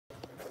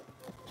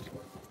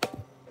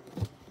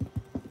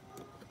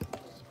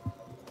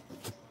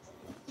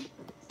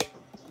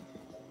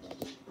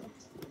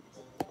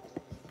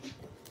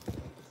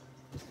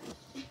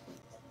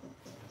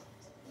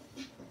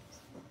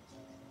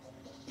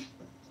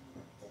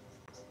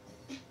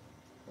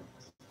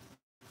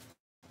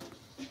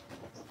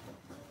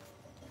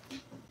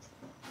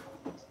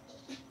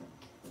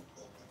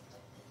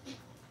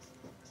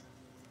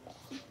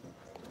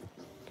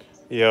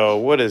Yo,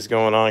 what is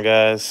going on,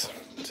 guys?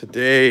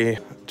 Today,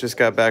 just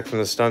got back from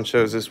the stunt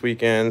shows this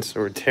weekend, so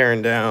we're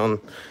tearing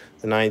down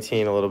the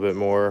 19 a little bit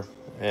more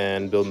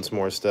and building some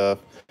more stuff.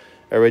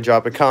 Everybody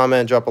drop a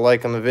comment, drop a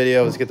like on the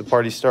video. Let's get the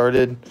party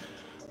started.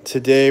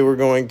 Today, we're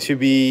going to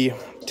be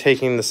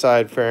taking the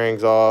side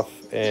fairings off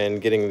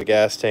and getting the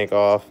gas tank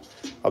off.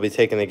 I'll be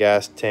taking the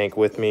gas tank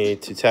with me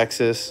to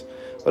Texas.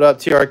 What up,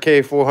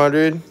 TRK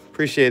 400?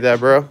 Appreciate that,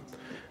 bro.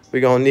 We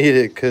gonna need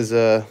it because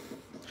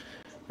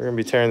we're gonna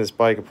be tearing this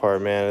bike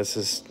apart, man. This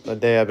is a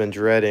day I've been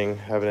dreading,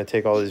 having to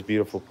take all these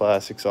beautiful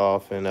plastics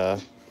off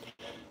and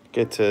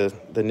get to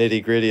the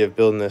nitty gritty of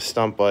building this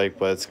stunt bike,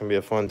 but it's gonna be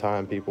a fun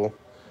time, people.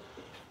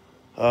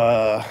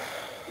 I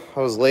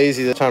was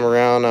lazy this time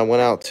around. I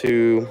went out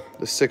to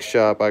the Six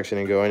Shop. I actually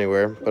didn't go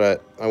anywhere,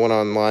 but I went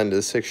online to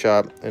the Six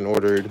Shop and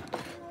ordered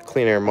the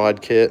clean air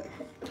mod kit,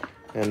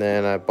 and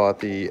then I bought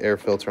the air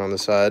filter on the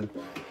side.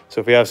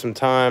 So if we have some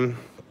time,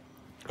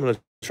 I'm gonna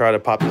try to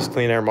pop this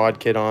clean air mod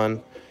kit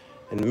on,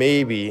 and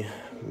maybe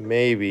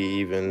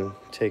even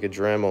take a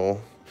Dremel,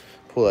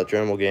 pull that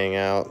Dremel gang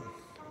out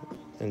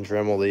and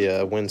Dremel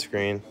the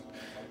windscreen.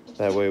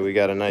 That way we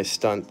got a nice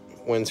stunt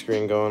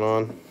windscreen going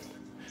on.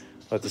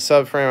 But the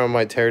subframe I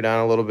might tear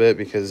down a little bit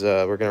because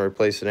we're gonna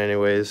replace it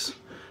anyways.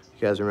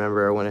 You guys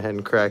remember I went ahead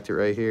and cracked it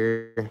right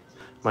here.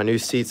 My new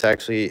seat's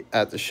actually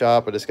at the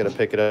shop. I just gotta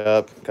pick it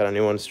up. Got a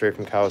new one straight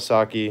from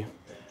Kawasaki.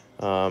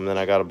 Then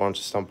I got a bunch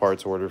of stunt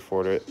parts ordered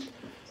for it.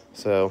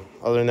 So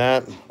other than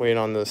that, waiting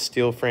on the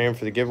steel frame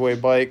for the giveaway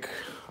bike.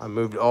 I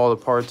moved all the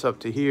parts up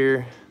to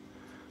here,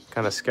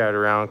 kind of scattered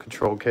around,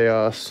 controlled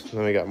chaos. And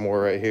then we got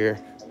more right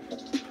here.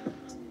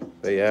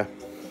 But yeah,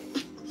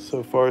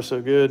 so far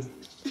so good.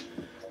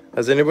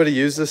 Has anybody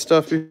used this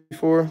stuff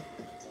before?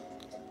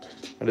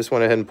 I just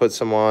went ahead and put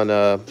some on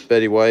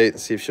Betty White,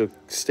 see if she'll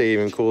stay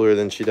even cooler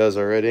than she does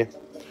already.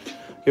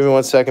 Give me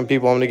 1 second,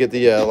 people. I'm gonna get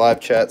the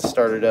live chat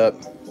started up.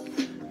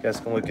 You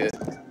guys can look at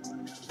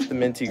the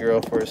Minty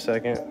girl for a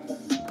second.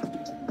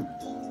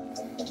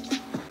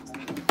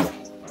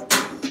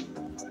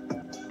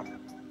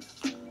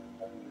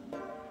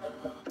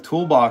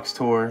 Toolbox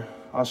tour.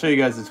 I'll show you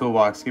guys the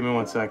toolbox. Give me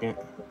 1 second.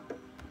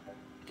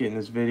 Getting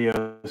this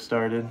video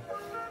started.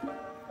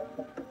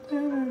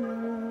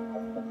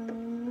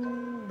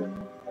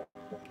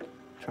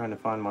 Trying to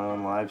find my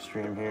own live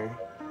stream here.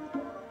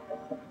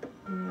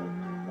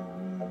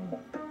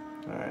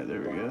 All right, there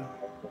we go.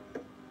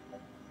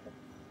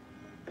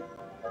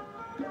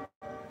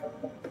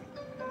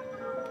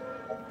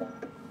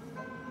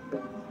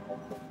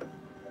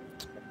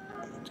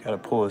 Gotta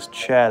pull his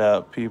chat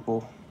up,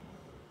 people.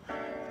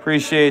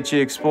 Appreciate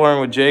you exploring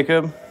with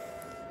Jacob.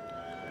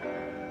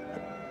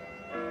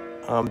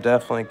 I'm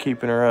definitely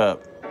keeping her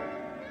up.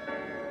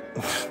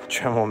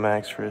 Dremel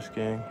Max Frisk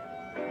gang.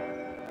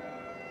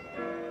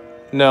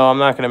 No, I'm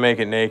not gonna make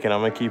it naked.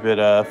 I'm gonna keep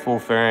it full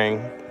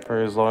fairing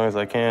for as long as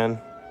I can.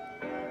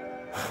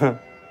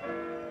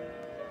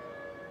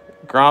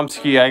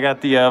 Gromsky, I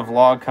got the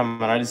vlog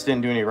coming. I just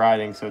didn't do any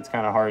riding, so it's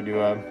kind of hard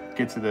to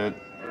get to the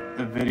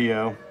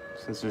video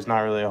since there's not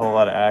really a whole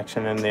lot of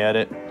action in the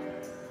edit.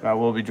 But I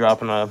will be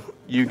dropping a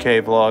UK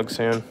vlog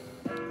soon.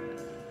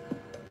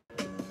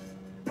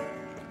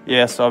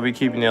 Yeah, so I'll be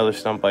keeping the other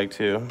stunt bike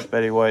too.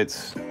 Betty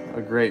White's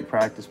a great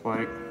practice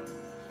bike.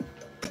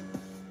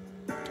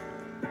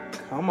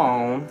 Come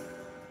on.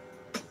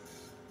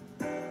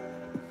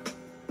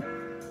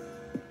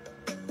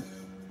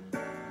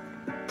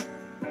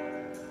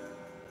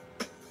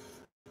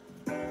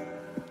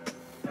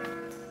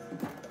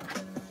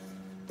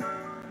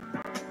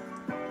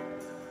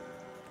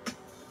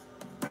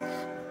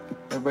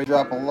 Everybody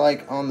drop a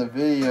like on the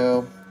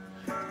video.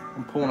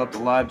 I'm pulling up the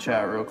live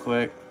chat real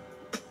quick.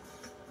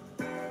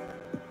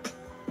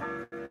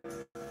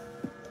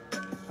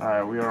 All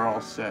right, we are all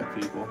set,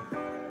 people.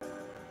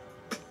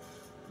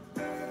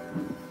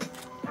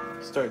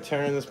 Start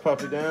tearing this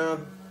puppy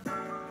down.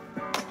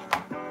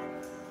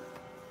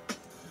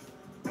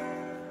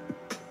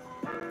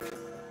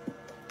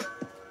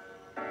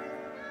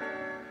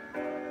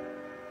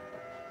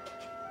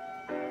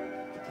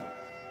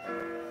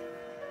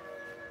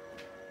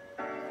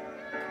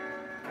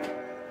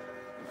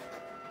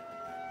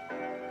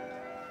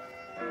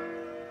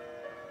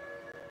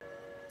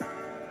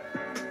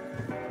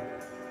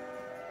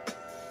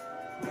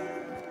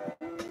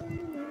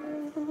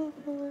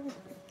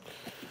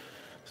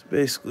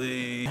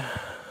 Basically,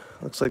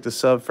 looks like the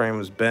subframe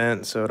was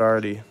bent, so it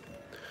already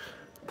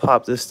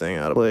popped this thing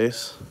out of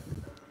place.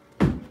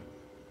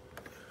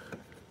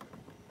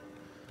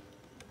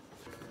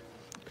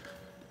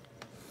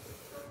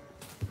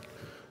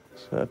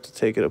 So I have to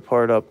take it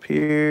apart up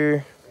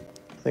here.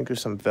 I think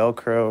there's some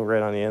Velcro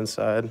right on the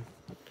inside.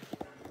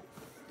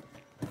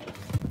 You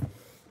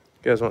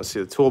guys want to see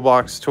the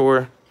toolbox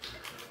tour?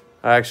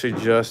 I actually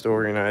just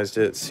organized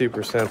it.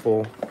 Super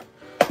simple.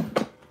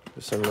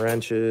 There's some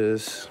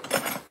wrenches,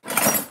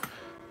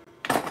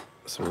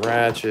 some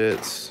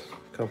ratchets,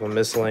 a couple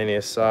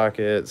miscellaneous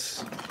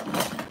sockets,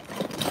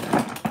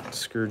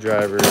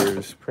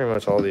 screwdrivers, pretty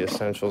much all the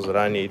essentials that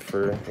I need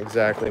for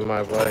exactly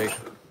my bike.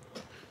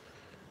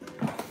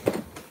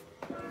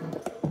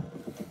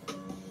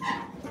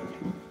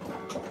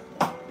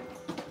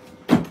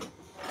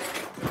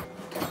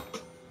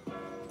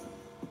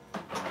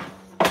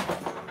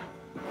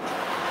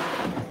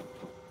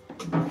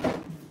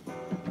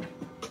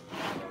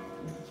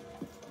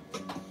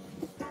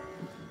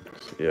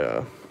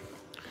 yeah,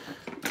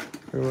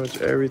 pretty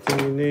much everything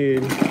you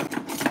need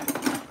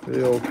for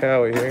the old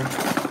Cowie here.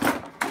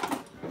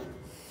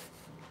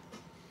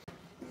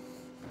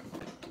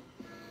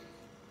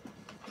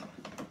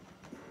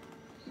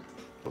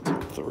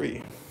 What's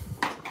 3?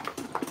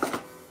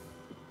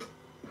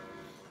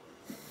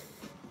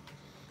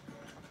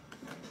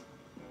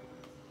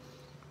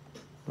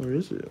 Where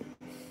is it?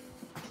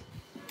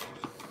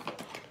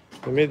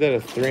 We made that a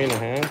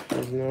 3.5?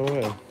 There's no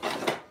way.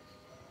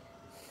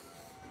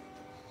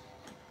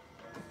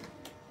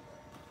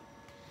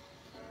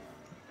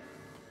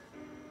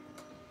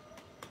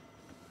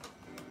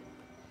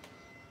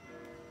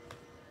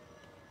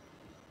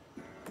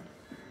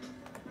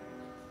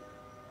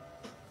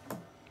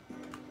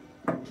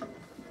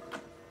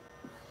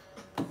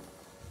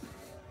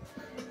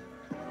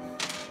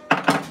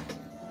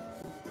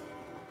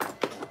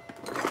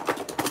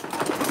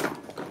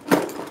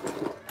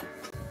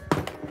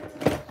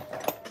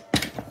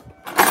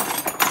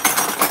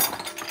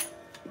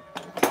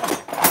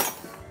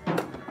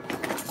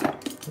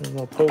 There's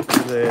no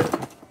pokers there.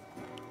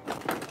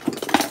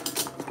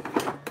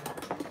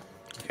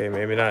 Okay,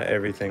 maybe not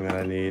everything that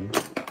I need.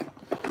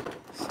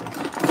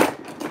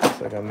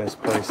 It's like I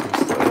misplaced some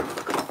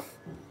stuff.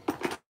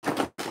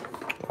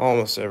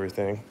 Almost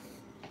everything.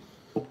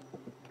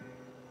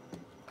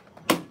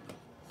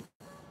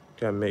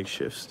 Got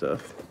makeshift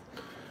stuff.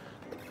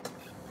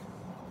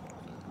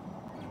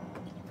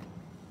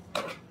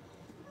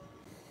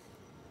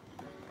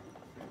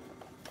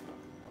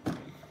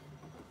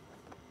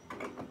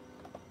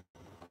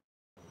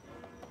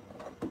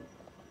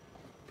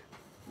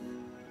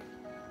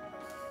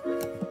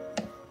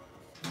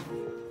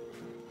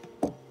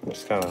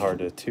 It's kind of hard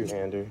to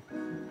two-hander.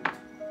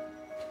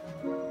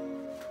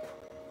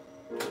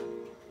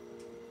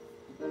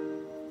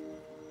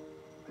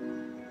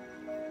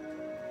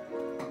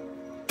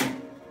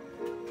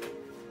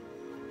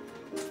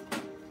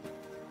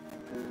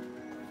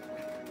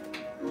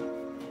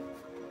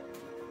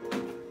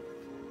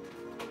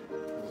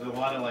 There's a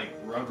lot of like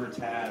rubber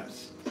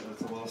tabs, so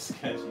it's a little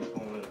sketchy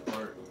pulling it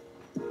apart.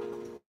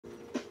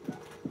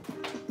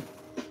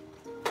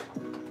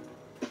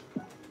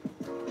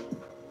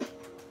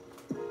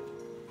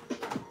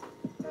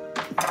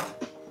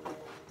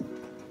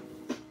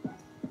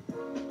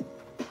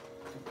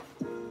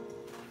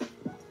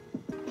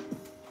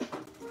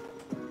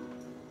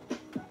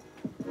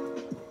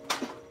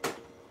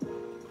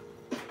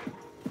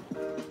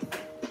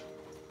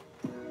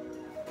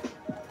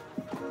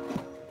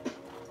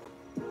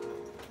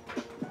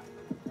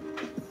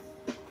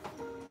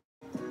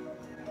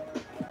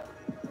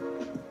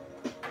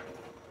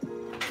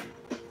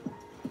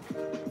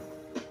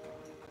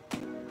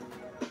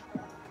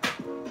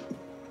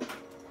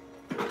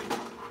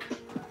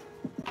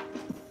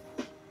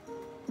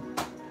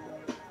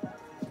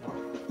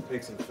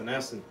 Take some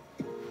finessing.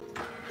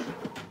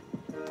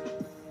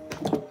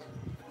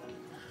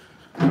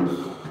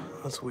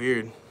 That's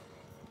weird.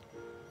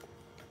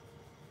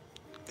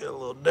 Get a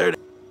little dirty.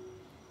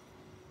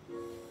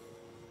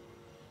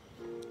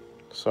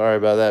 Sorry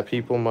about that,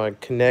 people. My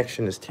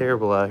connection is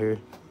terrible out here.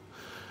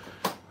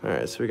 All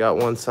right, so we got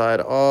one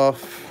side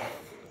off.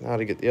 Now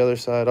to get the other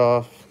side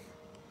off.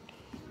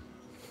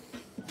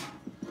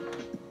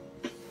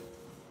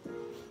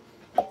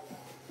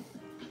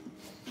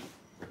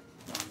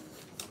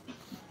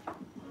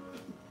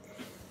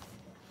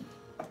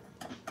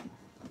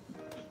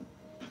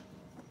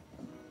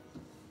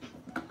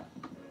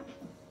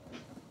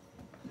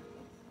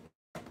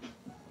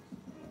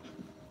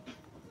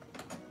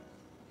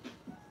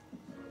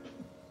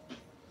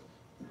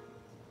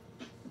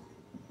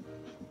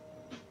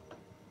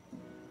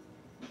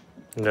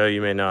 No,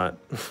 you may not.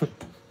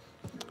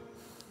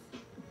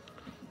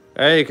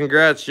 Hey,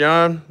 congrats,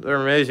 John. They're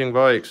amazing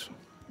bikes.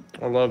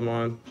 I love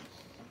mine.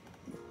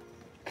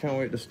 Can't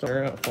wait to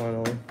start out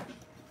finally.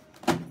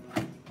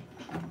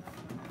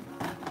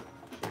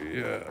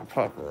 Yeah,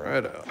 pop it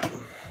right out.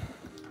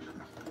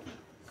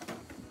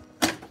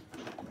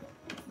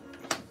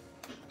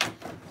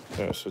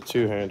 Yeah, so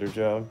two-hander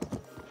job.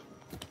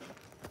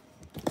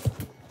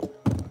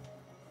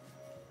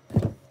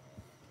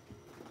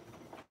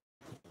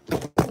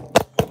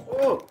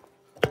 Oh!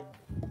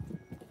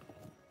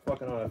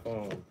 Fucking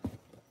iPhone.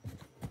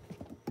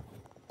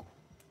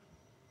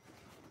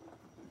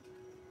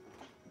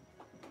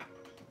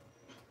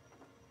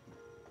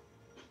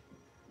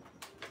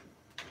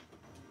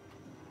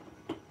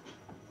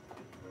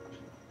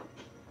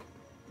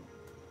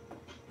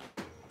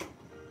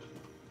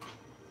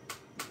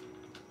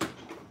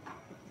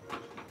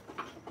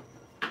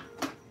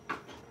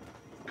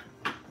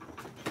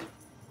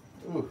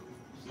 Ooh,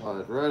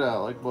 slide right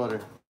out like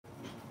butter.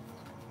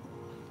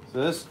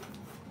 So this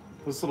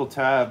little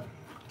tab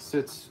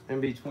sits in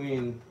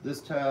between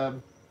this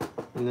tab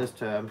and this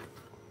tab.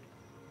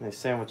 And they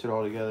sandwich it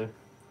all together.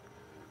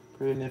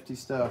 Pretty nifty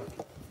stuff.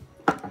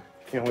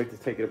 Can't wait to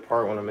take it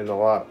apart when I'm in the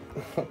lot.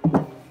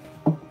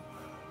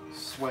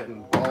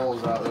 Sweating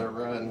balls out there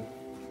running.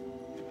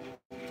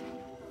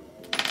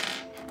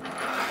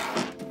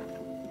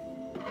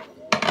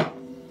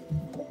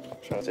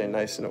 Trying to stay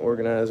nice and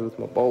organized with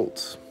my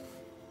bolts.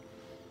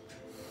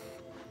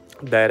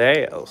 That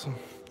ass.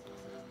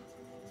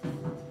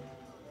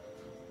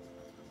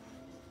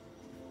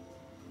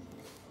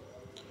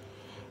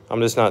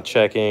 I'm just not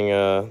checking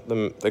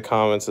the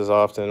comments as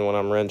often when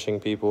I'm wrenching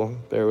people.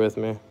 Bear with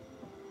me.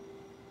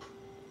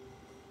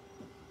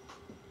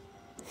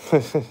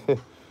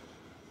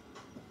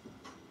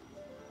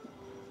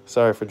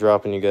 Sorry for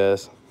dropping you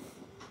guys.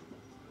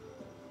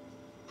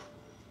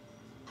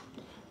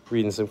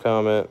 Reading some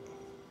comment.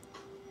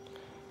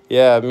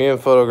 Yeah, me and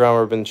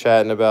Photogrammer have been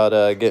chatting about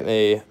getting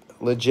a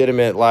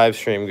legitimate live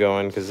stream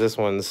going, because this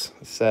one's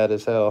sad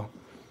as hell.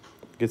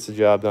 Gets the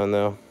job done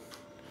though.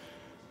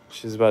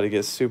 She's about to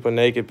get super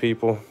naked,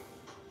 people.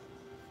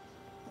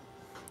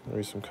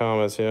 Read some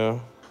comments, yeah.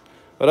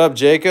 What up,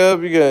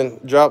 Jacob? You gonna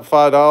drop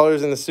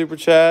 $5 in the super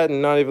chat and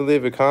not even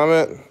leave a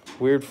comment?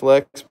 Weird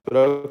flex, but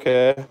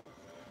okay.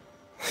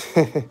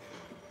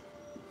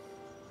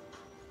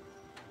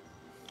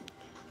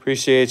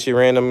 Appreciate you,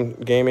 Random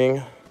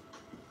Gaming.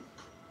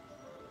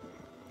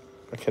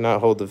 I cannot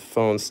hold the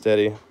phone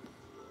steady.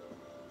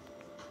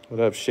 What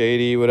up,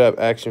 Shady? What up,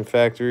 Action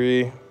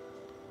Factory?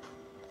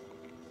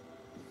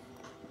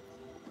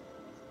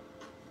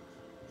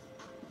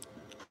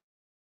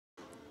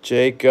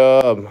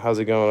 Jacob, how's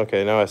it going?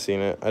 Okay, now I've seen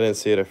it. I didn't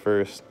see it at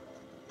first.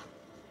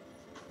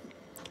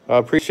 I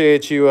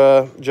appreciate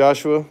you,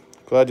 Joshua.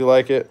 Glad you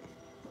like it.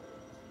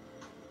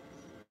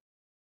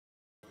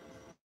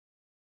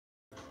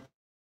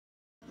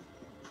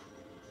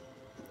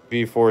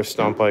 V4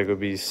 stump bike would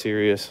be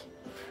serious.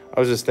 I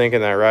was just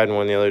thinking that riding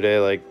one the other day,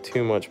 like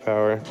too much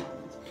power.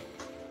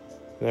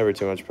 Never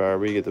too much power,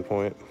 but you get the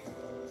point.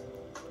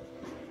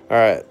 All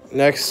right,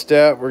 next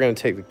step, we're gonna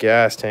take the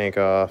gas tank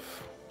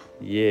off.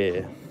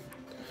 Yeah.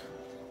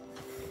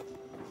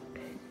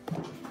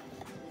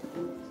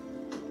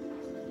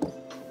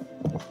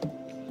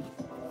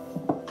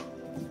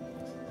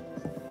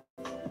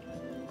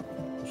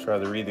 I'll try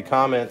to read the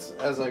comments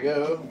as I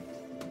go.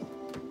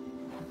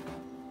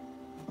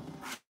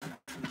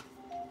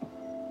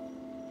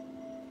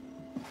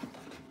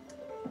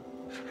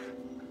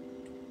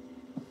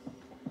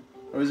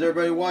 Where's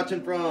everybody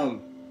watching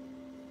from?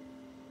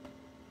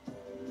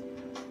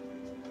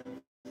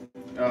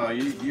 Oh,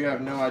 you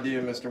have no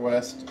idea, Mr.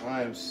 West.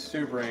 I am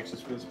super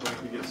anxious for this bike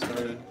to get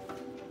started.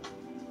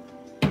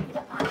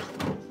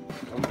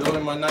 I'm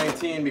building my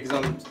 19 because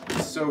I'm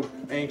so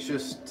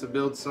anxious to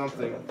build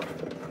something.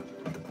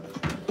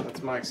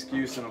 That's my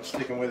excuse, and I'm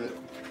sticking with it.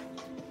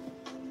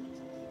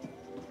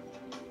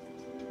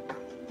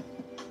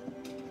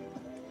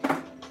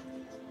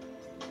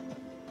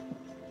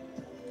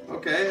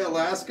 Okay,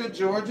 Alaska,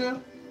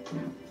 Georgia.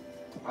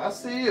 I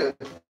see you.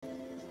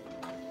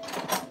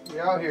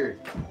 You out here.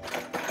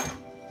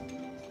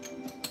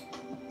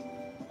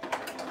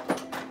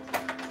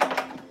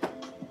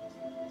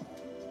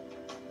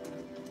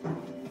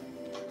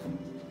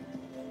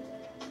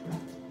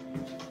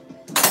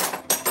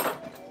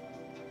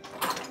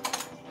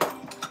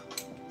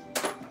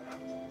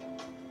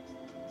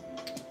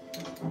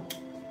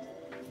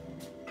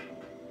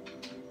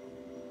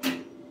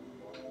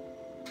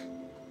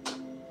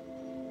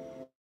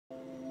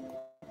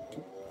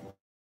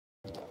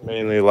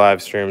 Mainly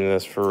live streaming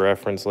this for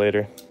reference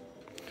later.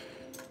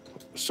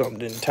 Something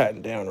didn't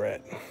tighten down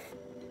right.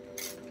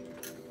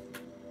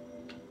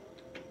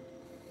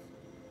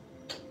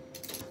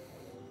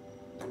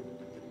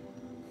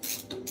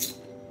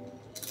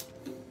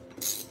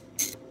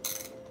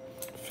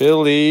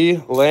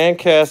 Philly,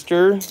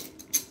 Lancaster,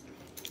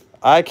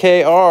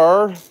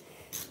 IKR.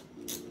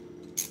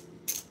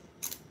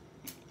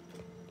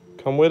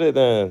 Come with it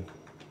then.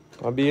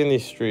 I'll be in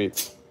these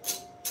streets.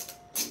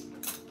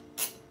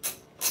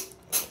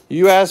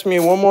 You asked me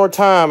one more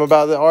time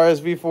about the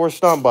RSV4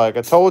 stunt bike.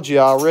 I told you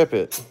I'll rip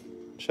it.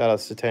 Shout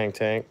outs to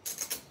Tank.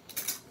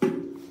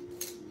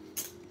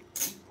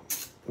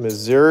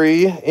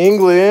 Missouri,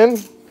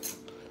 England.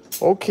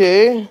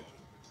 Okay.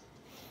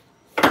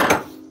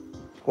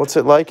 What's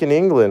it like in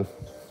England?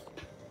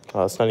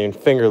 Oh, it's not even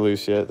finger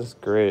loose yet. That's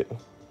great.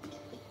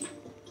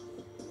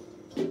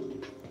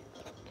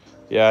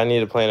 Yeah, I need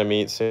to plan a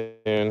meet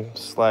soon.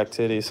 Slack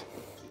titties.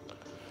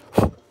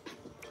 Oh,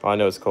 I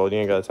know it's cold. You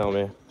ain't gotta tell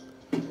me.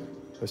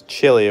 It was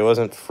chilly. It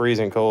wasn't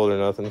freezing cold or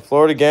nothing.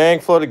 Florida gang,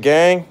 Florida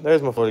gang.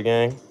 There's my Florida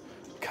gang.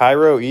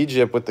 Cairo,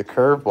 Egypt with the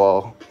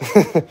curveball.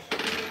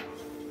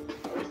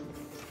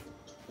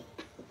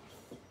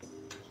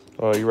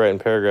 Oh, you're writing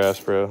paragraphs,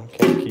 bro.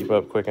 Can't keep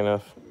up quick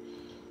enough.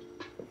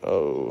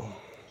 Oh.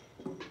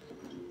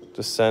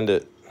 Just send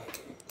it.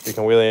 If you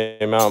can wheelie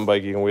a mountain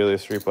bike, you can wheelie a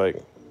street bike.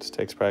 It just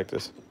takes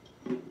practice.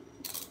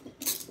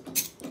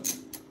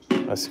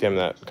 I skimmed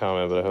that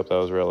comment, but I hope that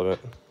was relevant.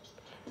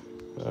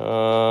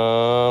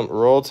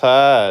 Roll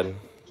Tide,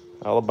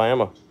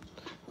 Alabama.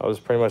 I was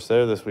pretty much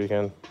there this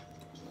weekend.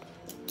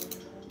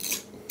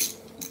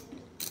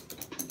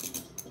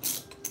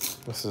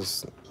 This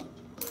is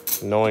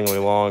annoyingly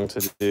long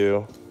to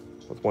do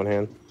with one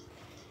hand.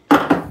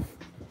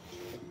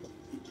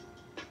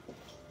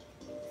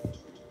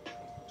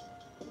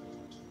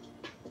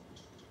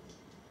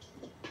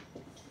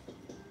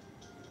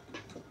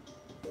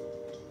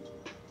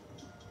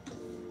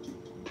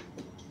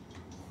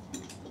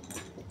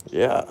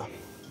 Yeah.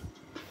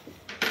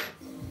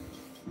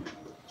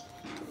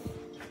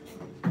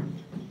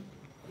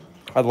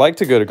 I'd like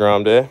to go to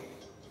Grom Day.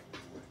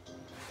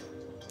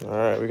 All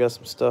right, we got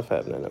some stuff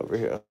happening over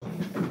here.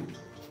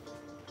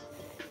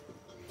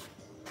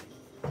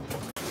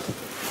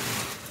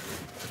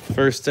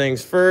 First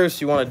things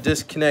first, you want to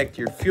disconnect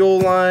your fuel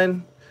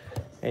line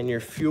and your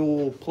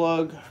fuel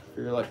plug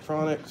for your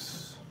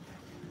electronics.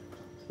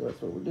 So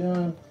that's what we're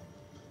doing.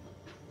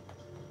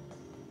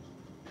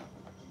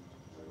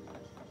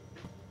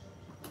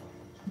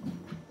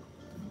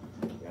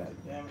 God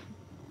damn it.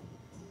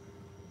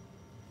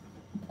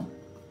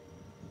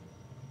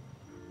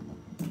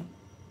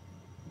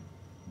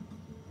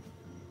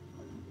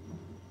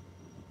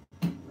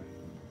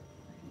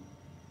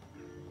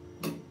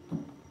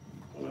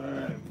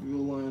 Alright,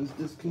 fuel line's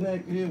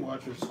disconnected.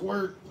 Watch her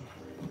squirt.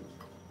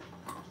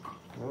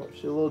 Oh,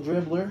 she's a little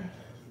dribbler.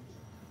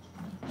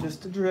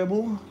 Just a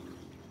dribble.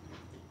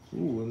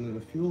 Ooh, and then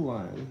the fuel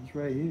line is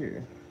right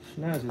here.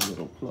 Snazzy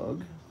little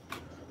plug.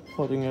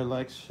 Holding her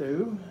like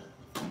so.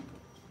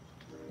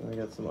 I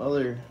got some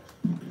other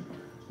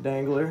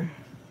dangler.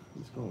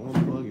 Just gonna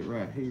unplug it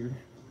right here.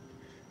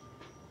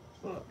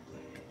 Oh,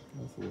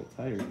 that's a little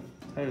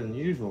tighter than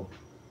usual.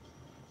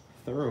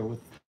 Thorough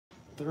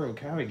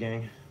Cowie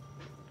gang.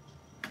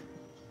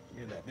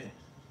 Get that bit.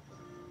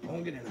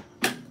 Don't get in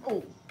there. Oh.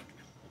 All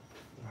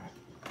right.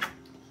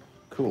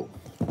 Cool.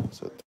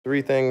 So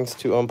 3 things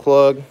to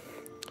unplug.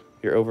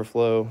 Your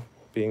overflow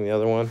being the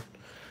other one.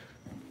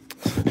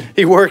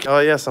 He worked. Oh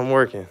yes, I'm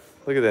working.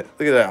 Look at that.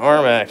 Look at that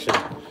arm action.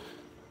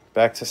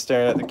 Back to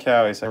staring at the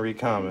cowies. I read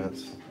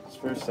comments. Just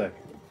for a second.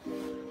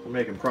 We're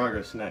making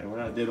progress tonight. We're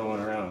not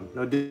diddling around.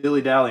 No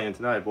dilly-dallying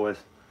tonight, boys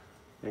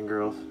and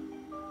girls.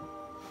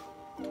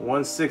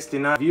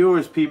 169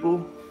 viewers,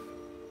 people.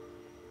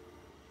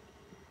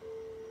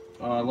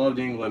 Oh, I loved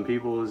England,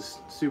 people. It was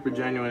a super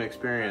genuine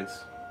experience.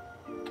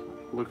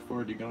 Look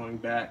forward to going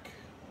back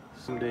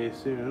someday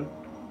soon.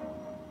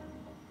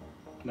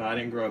 No, I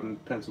didn't grow up in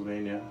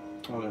Pennsylvania.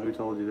 I don't know who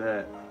told you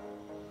that.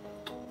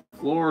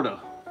 Florida.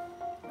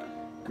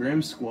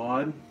 Grim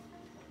Squad.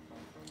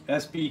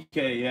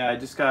 SBK, yeah, I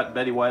just got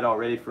Betty White all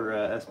ready for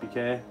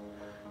SBK.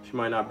 She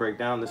might not break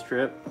down this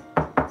trip.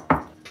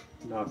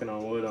 Knocking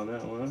on wood on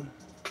that one.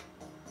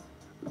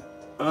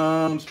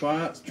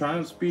 Spots.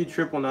 Triumph Speed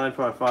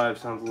 99955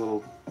 sounds a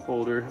little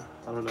older.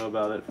 I don't know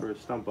about it for a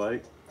stunt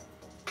bike.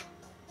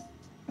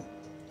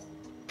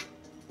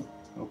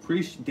 Oh,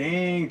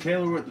 dang,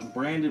 Taylor with the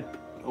branded.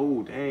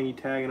 Oh, dang, you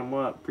tagging him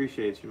up.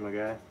 Appreciate you, my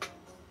guy.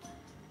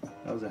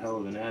 That was a hell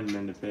of an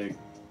admin to pick.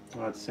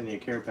 I'll have to send you a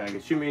care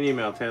package. Shoot me an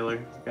email, Taylor.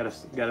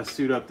 Gotta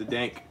suit up the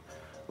dank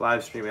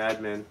live stream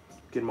admin.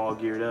 Get them all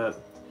geared up.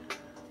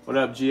 What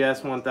up,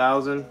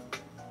 GS1000?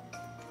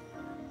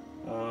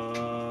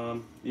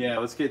 Yeah,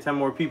 let's get 10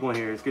 more people in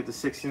here. Let's get the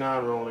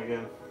 69 rolling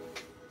again.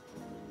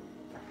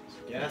 This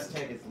gas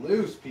tank is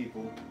loose,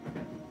 people.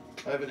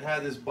 I haven't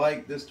had this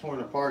bike this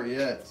torn apart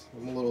yet.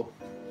 I'm a little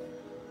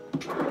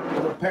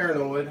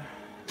paranoid.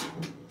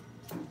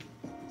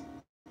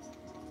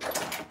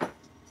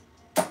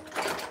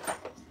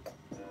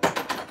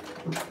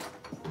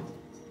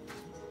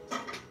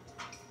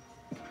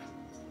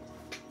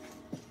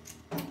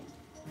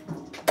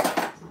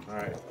 All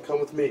right, come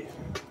with me.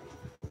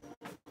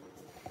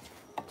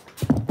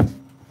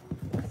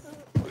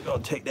 We're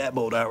gonna take that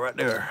bolt out right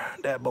there.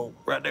 That bolt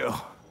right there.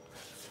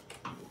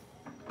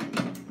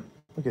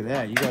 Look at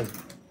that, you guys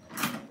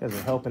are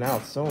helping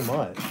out so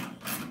much.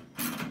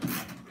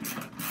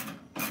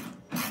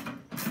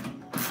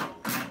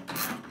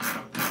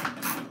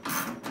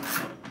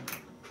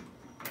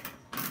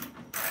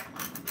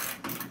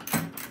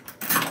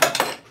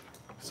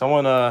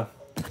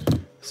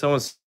 Someone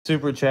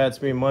super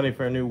chats me money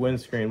for a new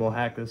windscreen. We'll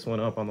hack this one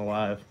up on the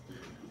live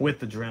with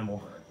the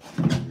Dremel.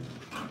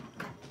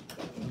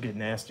 Get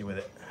nasty with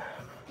it.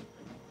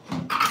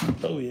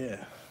 Oh yeah.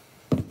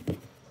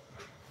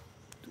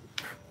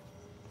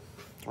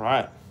 All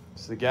right,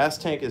 so the gas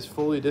tank is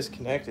fully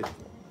disconnected.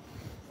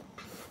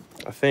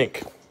 I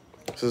think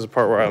this is the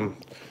part where I'm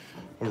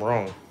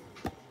wrong.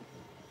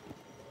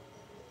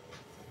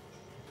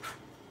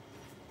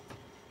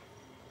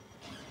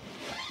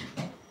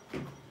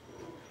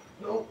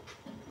 Nope.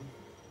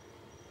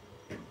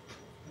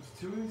 There's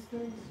 2 of these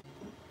things.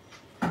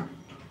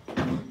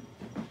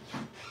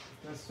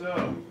 That's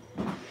so.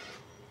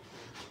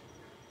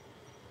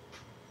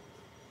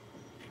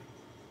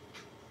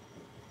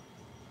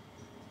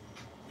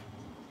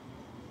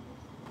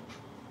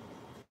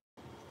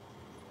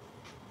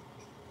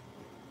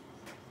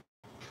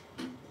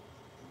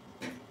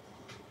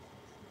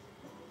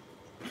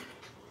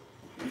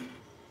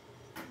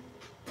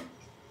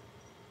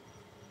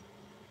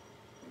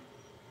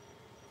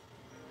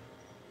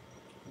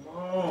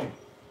 Oh.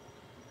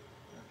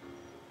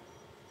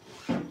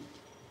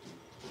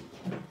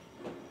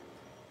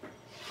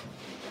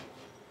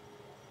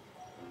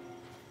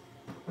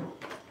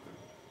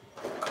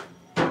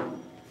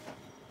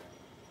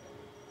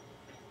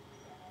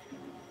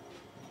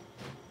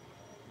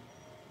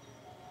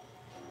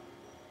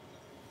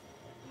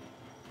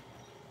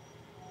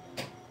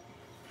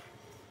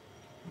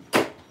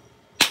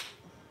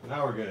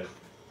 now we're good.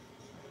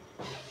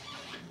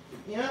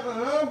 Yeah,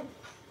 well,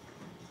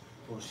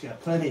 she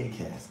got plenty of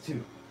gas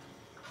too.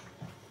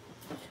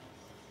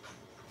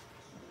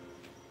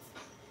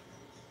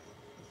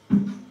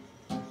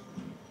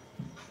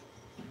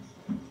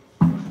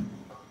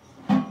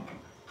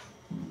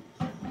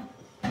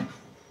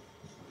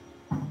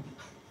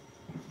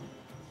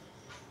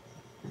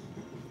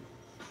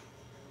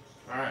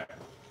 Alright.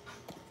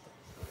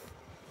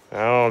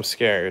 Now I'm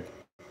scared.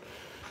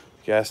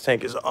 Gas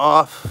tank is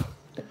off.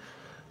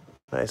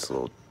 Nice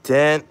little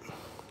dent.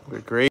 We're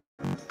great.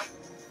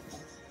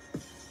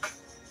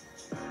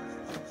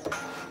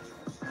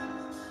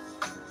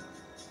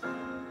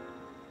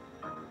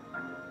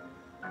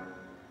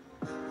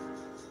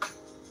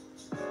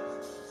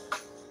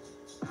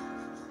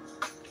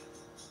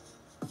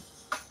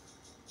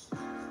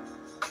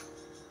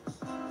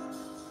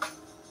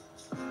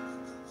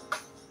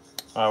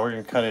 We're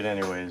gonna cut it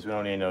anyways. We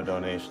don't need no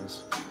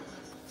donations.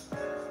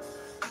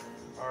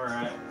 All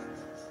right.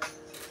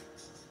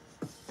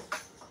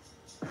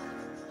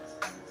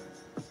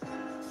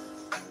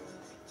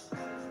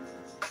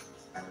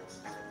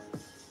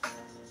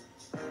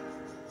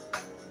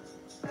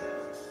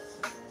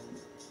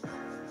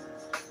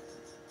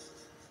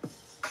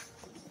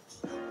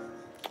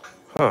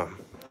 Huh.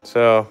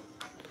 So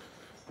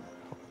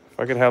if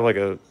I could have like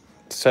a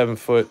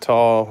 7-foot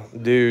tall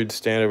dude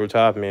stand over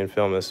top of me and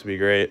film this, would be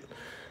great.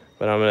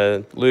 But I'm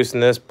gonna loosen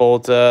this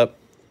bolt up,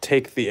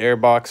 take the air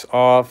box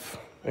off,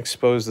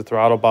 expose the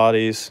throttle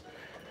bodies,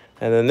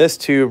 and then this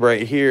tube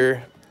right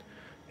here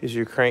is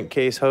your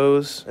crankcase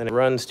hose, and it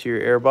runs to your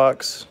air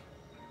box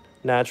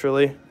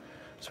naturally.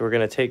 So we're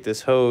gonna take this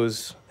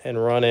hose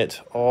and run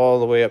it all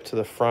the way up to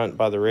the front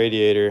by the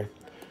radiator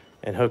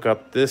and hook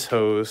up this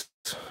hose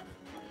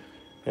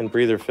and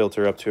breather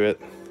filter up to it.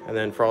 And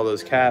then for all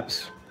those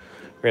caps,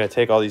 we're gonna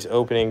take all these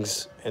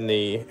openings in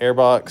the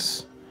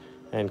airbox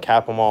and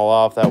cap them all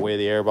off. That way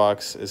the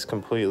airbox is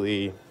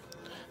completely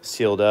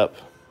sealed up.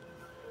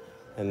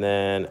 And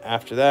then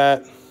after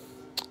that,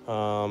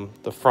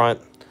 the front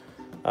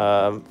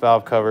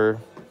valve cover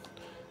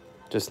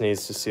just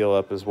needs to seal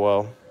up as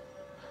well.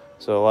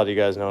 So a lot of you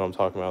guys know what I'm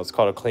talking about. It's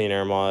called a clean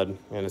air mod,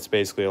 and it's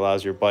basically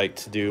allows your bike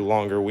to do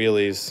longer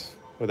wheelies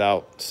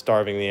without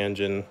starving the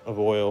engine of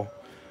oil.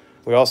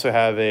 We also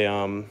have a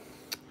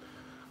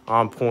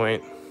on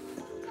point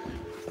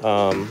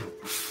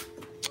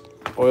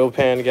oil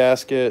pan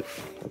gasket,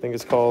 I think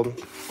it's called.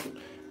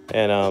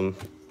 And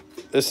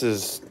this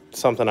is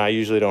something I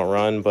usually don't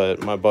run, but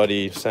my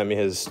buddy sent me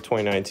his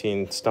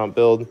 2019 stunt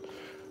build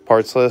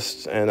parts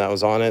list, and that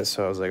was on it.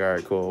 So I was like, all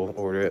right, cool, we'll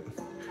order it.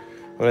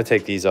 I'm gonna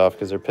take these off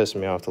because they're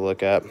pissing me off to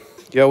look at.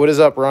 Yo, what is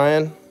up,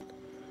 Ryan?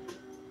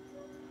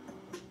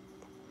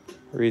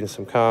 Reading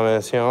some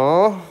comments,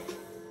 y'all.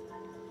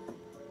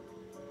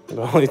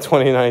 Only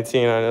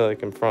 2019, I know they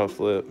can front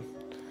flip.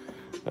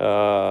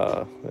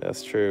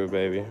 That's true,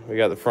 baby. We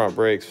got the front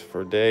brakes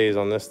for days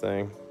on this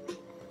thing.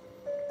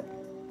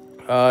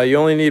 You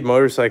only need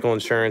motorcycle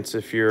insurance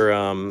if your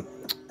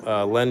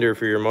lender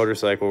for your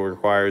motorcycle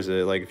requires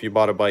it. Like if you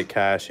bought a bike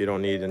cash, you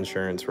don't need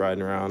insurance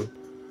riding around.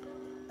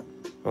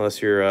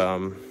 Unless you're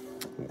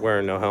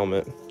wearing no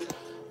helmet.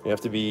 You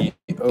have to be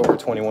over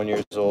 21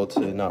 years old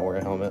to not wear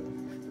a helmet.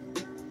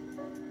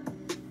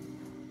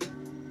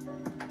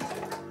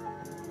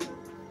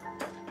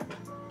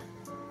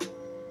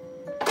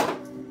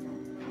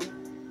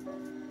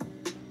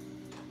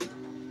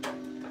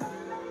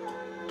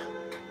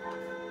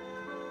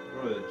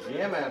 Go to the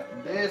gym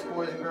after this,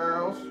 boys and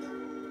girls.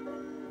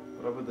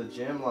 What up with the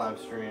gym live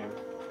stream?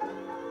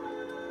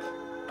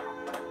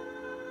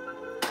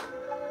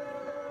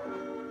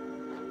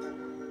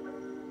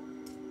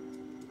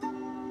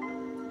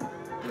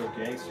 Real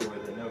gangster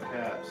with it, no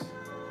caps.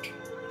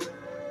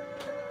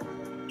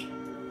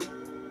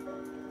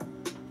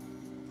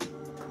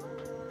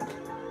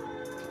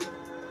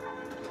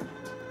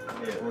 I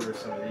need to order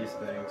some of these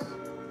things.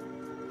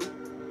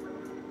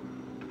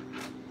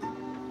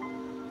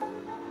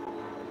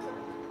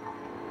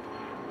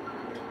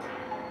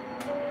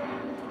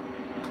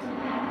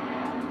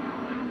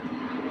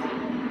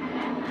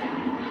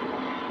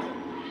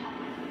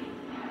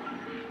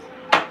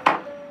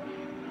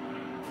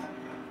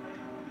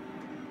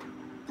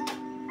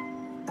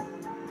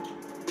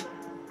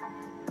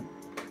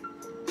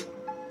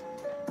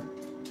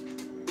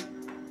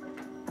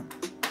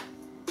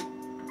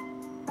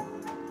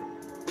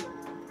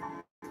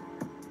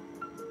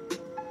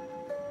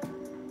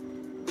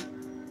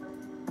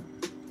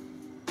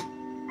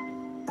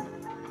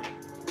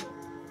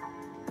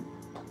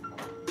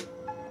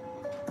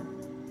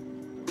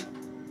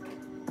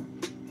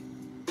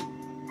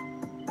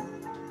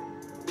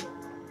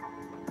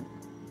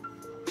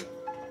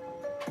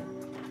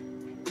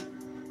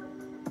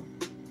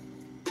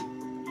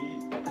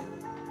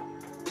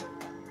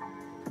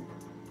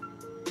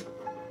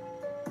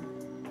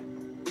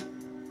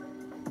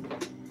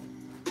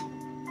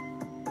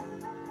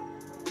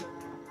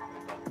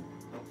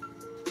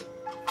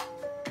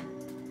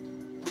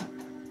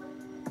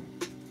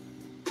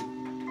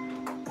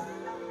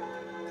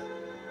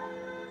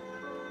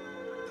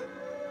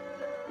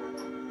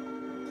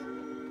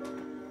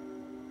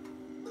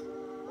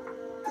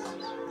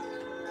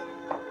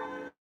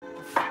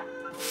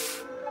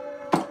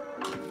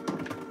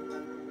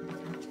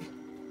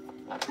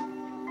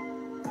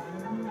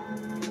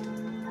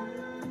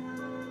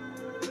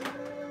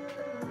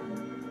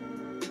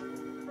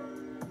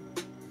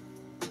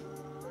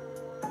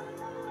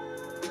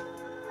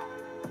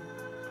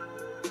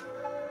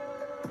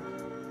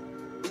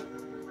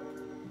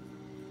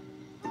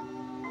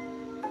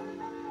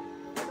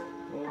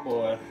 Oh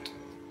boy.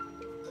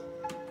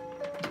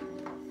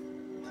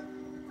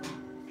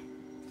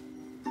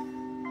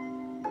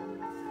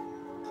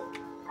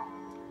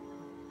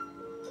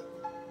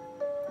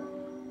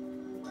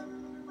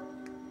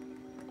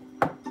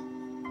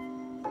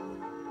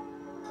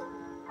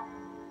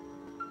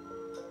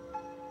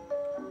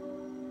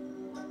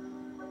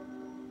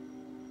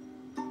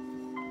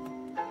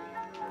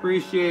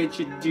 Appreciate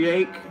you,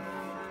 Jake.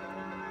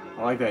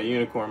 I like that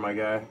unicorn, my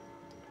guy.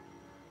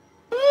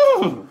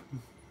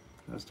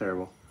 That's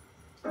terrible.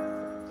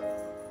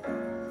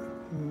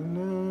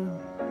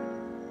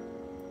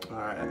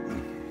 Alright. I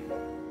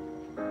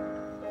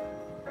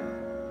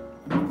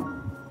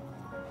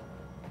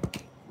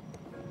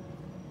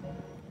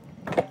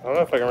don't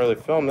know if I can really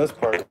film this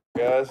part,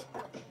 guys.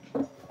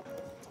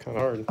 It's kind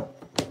of hard.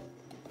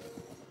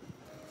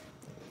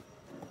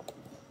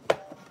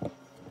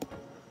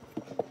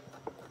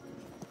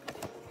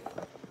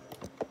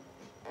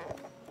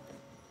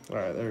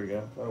 Alright, there we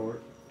go. That'll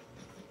work.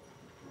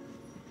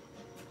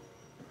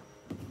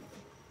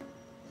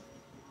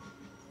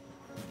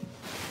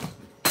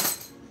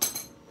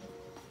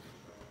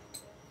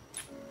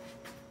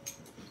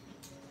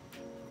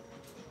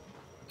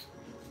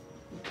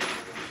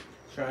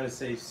 Trying to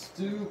stay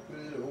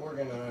stupid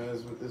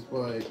organized with this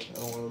bike. I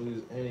don't want to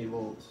lose any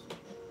bolts.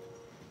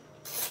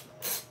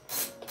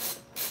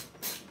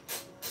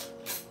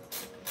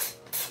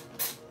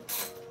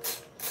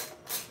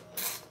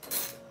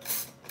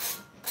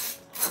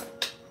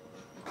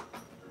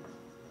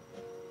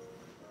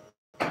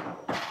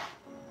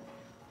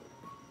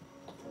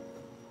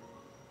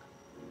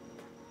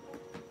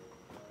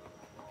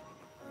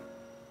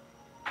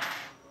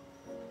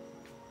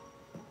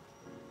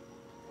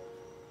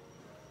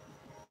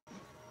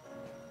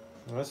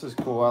 This is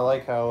cool. I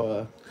like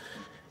how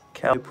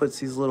Cal puts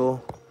these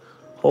little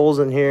holes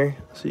in here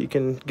so you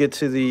can get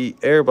to the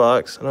air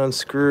box and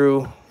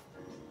unscrew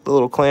the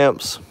little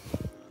clamps.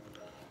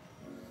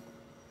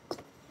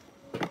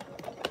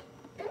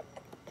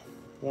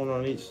 One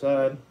on each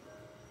side.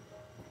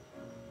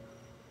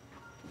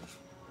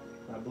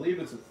 I believe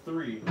it's a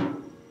 3.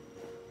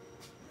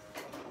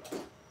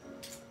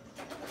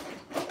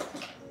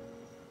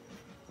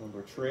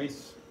 Number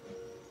trace.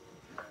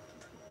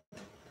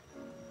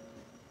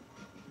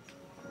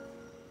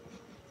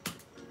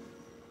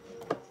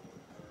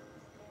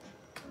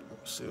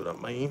 See what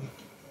I mean?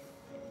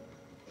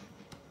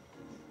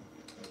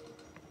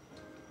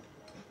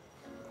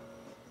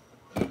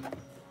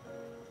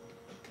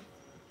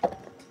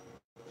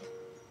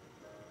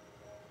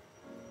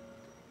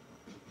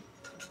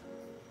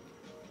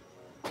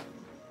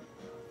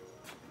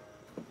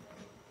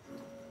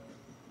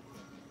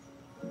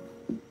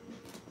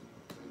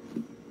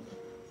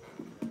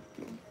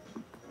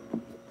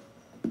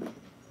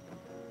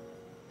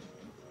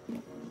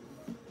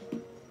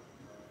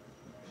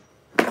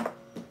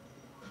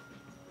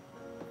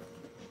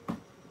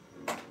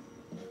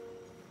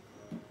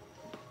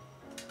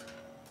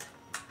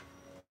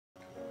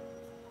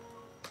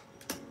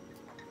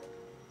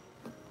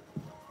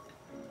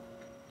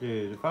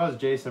 Dude, if I was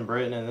Jason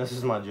Britton and this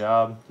is my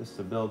job, just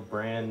to build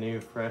brand new,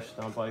 fresh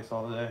stunt bikes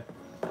all day,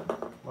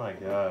 my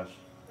gosh,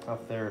 how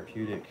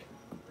therapeutic.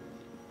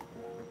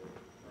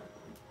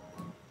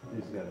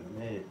 He's got it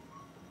made.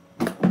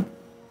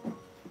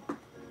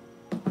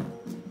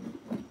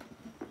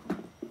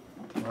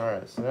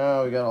 Alright, so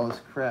now we got all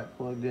this crap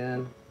plugged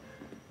in.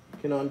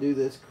 Can undo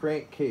this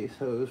crankcase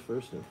hose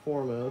first and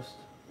foremost.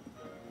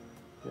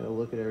 Gotta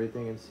look at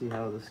everything and see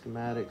how the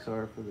schematics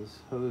are for this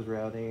hose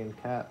routing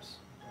and caps.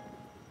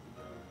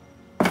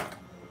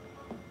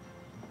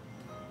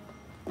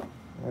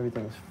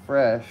 Everything's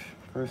fresh.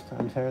 First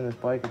time tearing this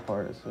bike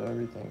apart, so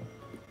everything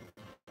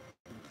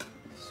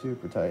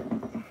super tight.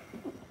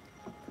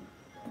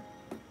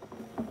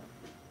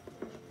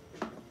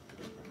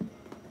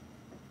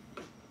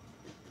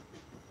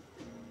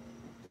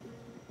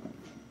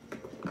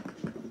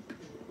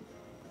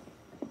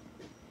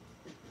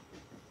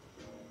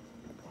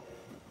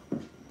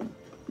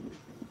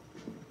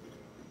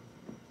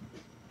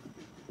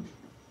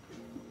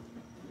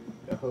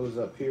 Got hose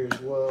up here as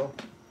well.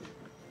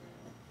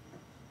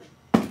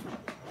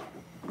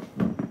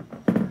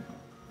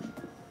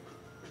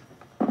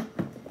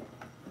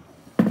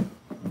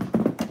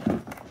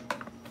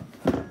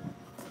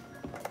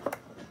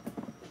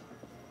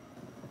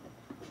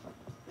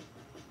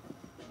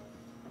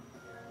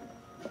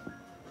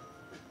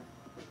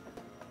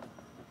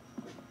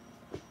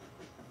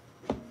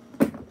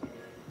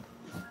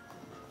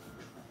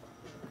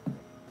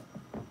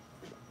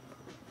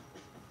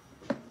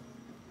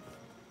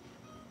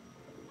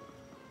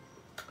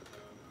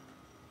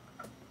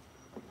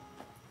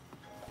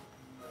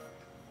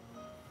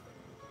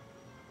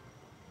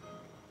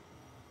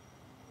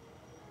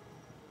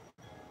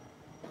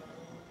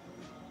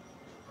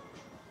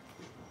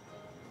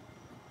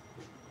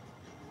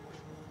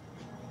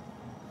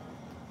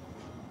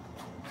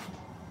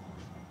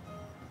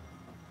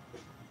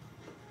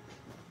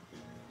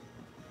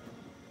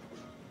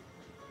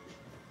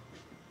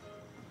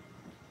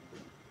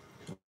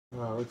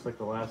 Oh, it looks like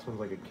the last one's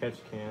like a catch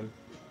can.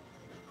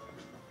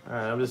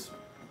 Alright, I'm just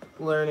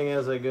learning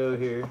as I go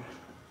here.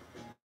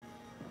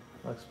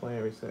 I'll explain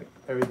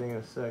everything in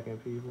a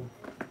second, people.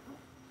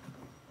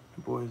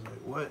 The boy's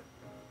like, what?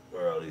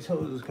 Where are all these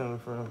hoses coming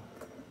from?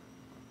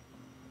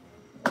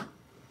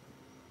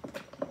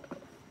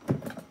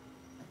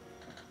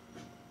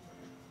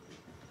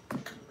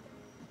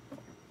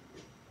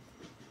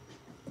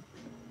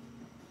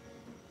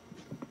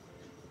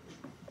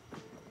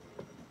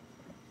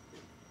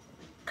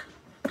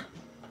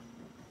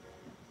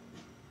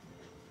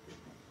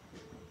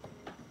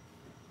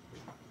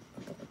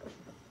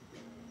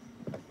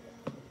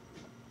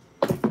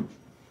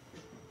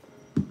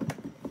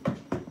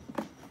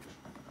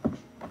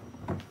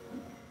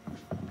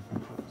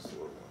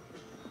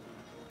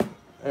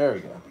 There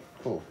we go.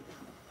 Cool.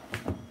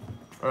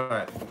 All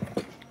right.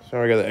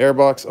 So I got the air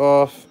box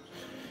off.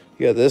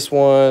 You got this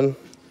one.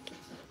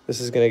 This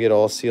is gonna get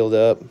all sealed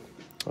up.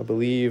 I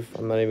believe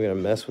I'm not even gonna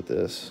mess with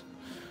this.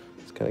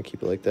 Just kind of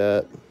keep it like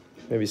that.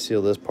 Maybe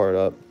seal this part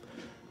up.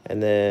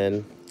 And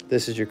then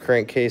this is your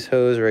crankcase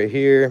hose right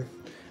here.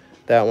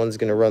 That one's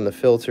gonna run the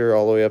filter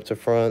all the way up to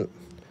front.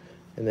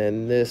 And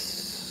then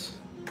this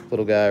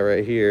little guy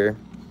right here,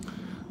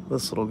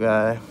 this little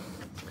guy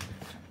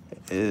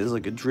is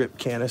like a drip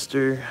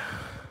canister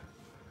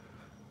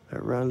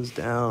that runs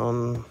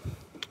down.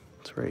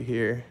 It's right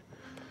here.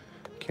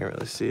 Can't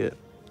really see it.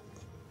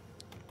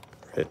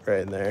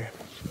 Right in there.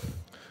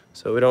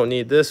 So we don't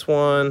need this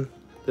one.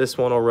 This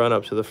one will run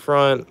up to the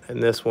front,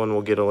 and this one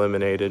will get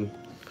eliminated.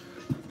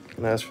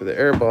 And as for the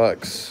air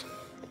box,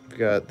 we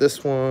got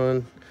this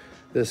one,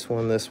 this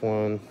one, this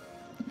one.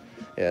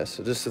 Yeah,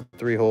 so just the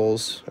 3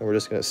 holes, and we're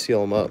just gonna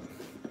seal them up.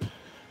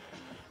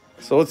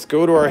 So let's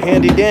go to our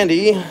handy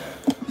dandy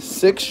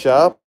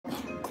 6-shop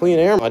clean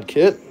air mod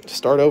kit,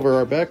 start over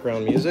our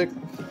background music,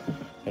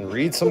 and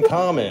read some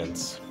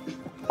comments.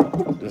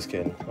 Just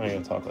kidding, I ain't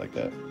gonna talk like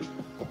that.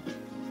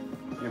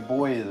 Your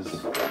boy is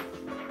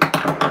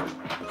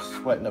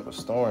sweating up a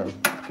storm,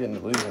 getting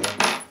delusional.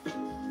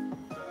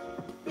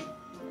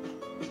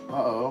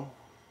 Uh-oh,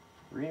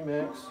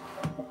 remix.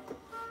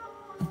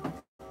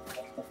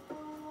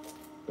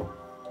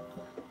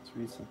 Let's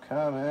read some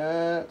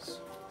comments.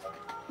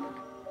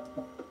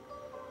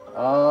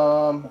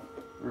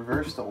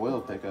 Reverse the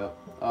oil pickup.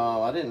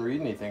 Oh, I didn't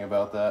read anything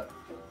about that.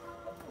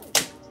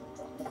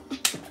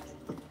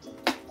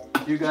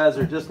 If you guys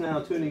are just now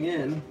tuning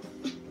in,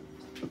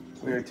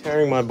 we are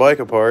tearing my bike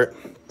apart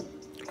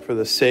for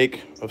the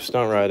sake of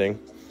stunt riding.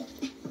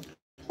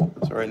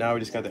 So right now we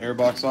just got the air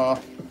box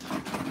off,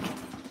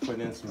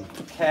 putting in some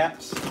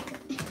caps.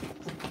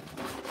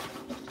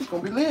 It's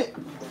gonna be lit.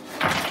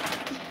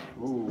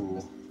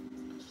 Ooh,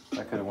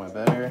 that could have went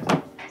better.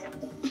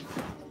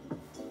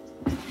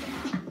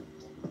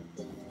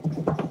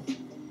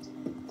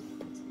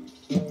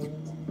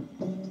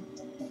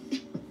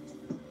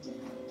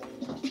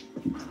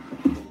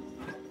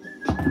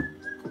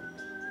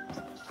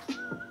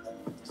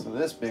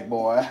 This big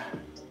boy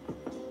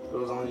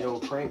goes on the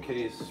old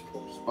crankcase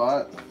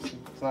spot.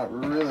 It's not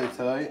really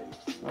tight,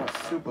 it's not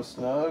super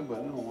snug, but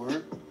it'll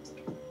work.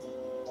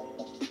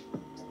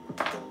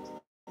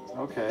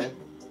 Okay.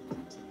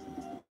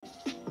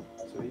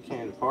 So he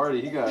came to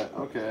party,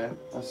 okay,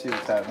 I see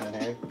what's happening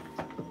here.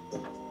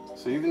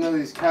 So even though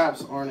these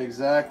caps aren't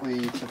exactly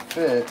to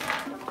fit,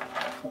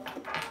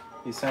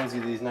 he sends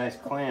you these nice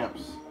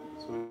clamps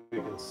so we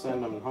can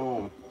send them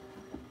home.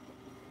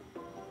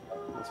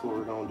 That's what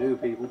we're gonna do,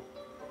 people.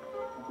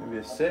 Maybe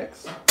a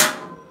 6.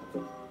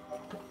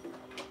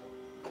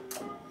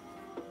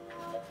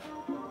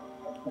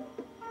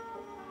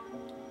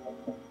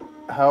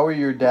 How are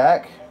your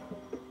DAC?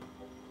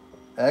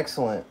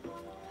 Excellent.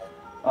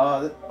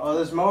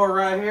 This mower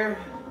right here.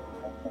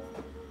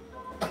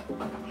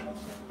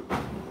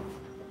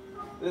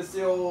 This is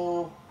the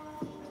old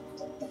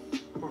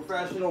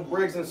professional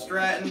Briggs &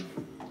 Stratton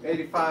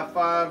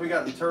 85.5. We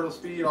got the turtle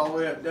speed all the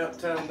way up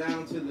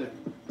down to the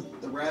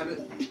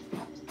Rabbit.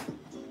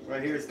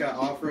 Right here it's got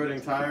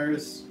off-roading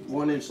tires,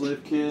 1-inch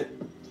lift kit,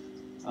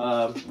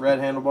 red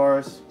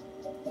handlebars.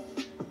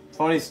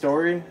 Funny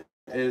story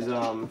is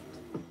I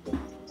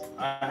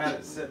had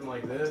it sitting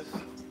like this.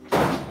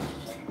 I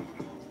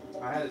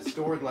had it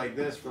stored like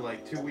this for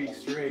like 2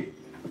 weeks straight.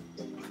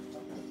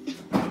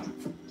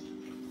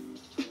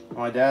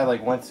 My dad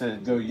went to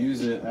go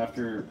use it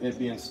after it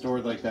being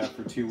stored like that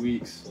for 2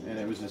 weeks, and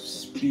it was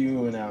just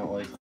spewing out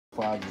like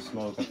clouds of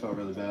smoke. I felt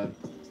really bad.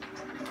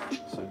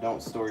 So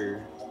don't store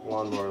your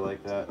lawnmower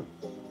like that.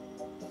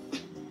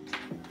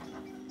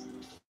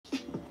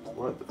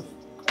 What the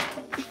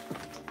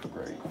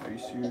Greg, are you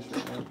serious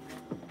right now?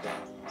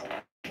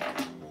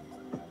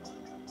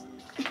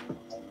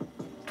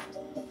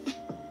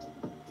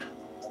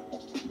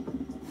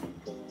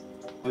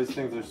 These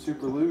things are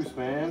super loose,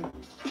 man.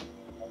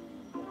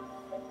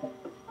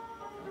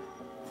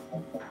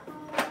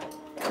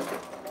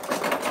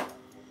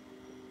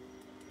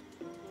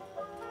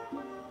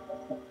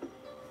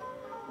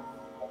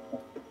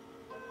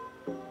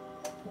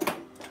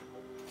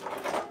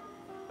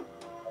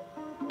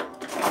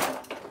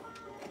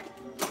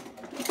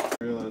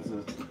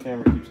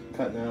 camera keeps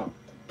cutting out.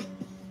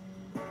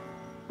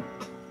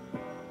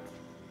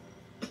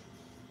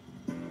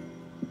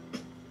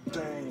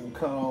 Dang,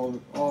 cut all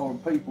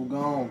the people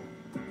gone.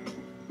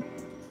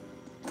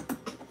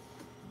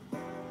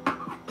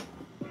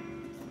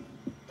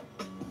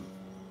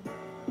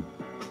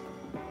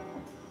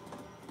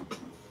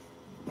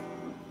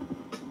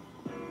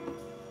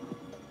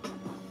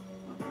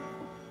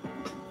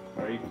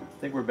 Alright,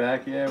 I think we're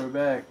back. Yeah, we're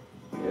back.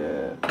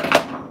 Yeah.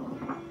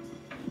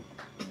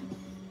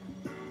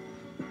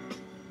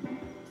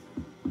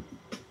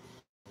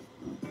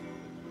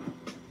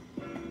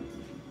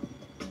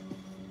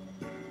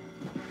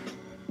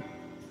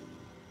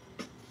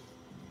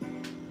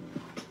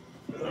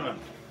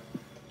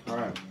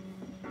 Alright.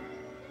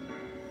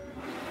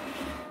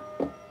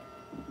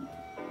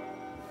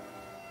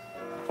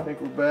 I think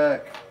we're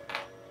back.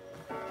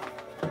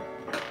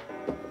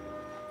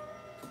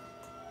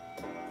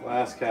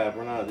 Last cap,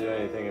 we're not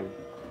doing anything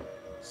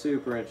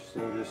super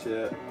interesting just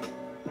yet.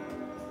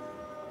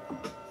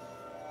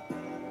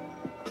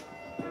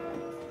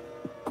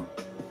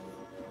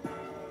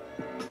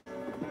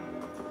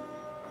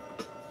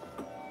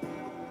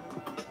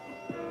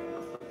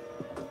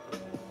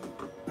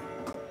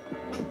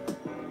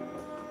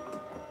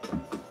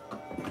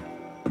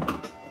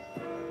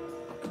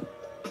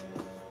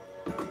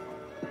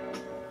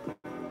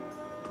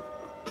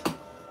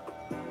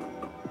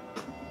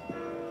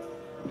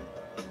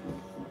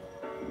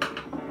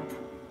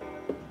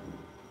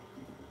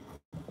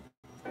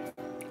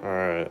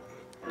 Alright,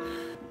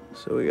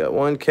 so we got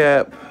 1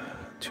 cap,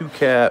 2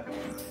 cap,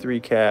 3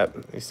 cap.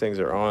 These things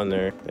are on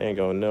there. They ain't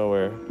going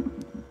nowhere.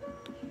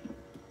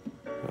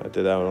 I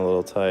did that one a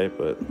little tight,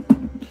 but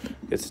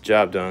gets the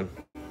job done.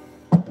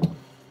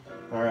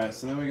 Alright,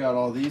 so then we got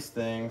all these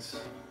things,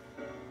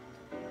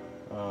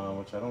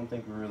 which I don't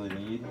think we really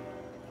need.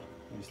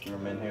 I just threw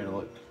them in here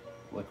to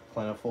look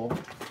plentiful.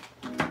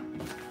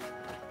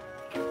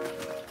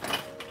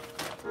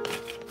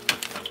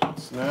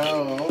 So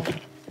now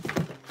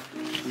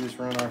we just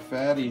run our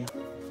fatty.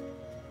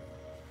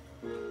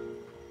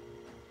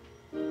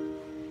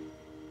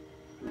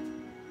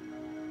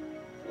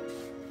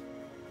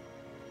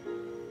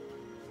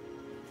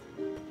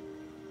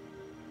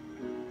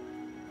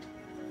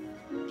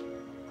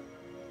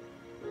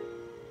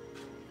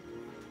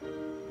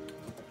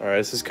 All right,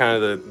 this is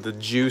kind of the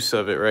juice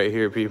of it right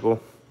here,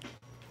 people.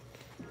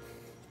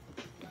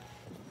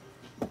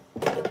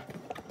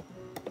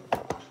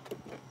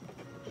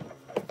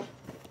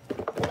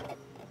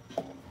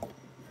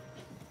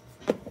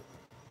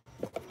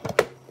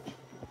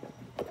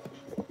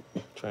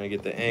 Trying to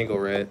get the angle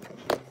right.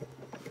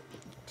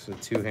 It's a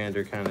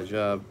two-hander kind of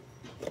job.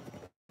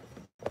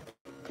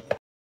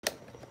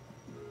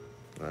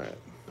 All right.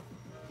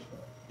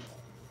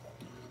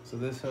 So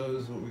this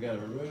hose, what we got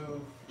to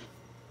remove.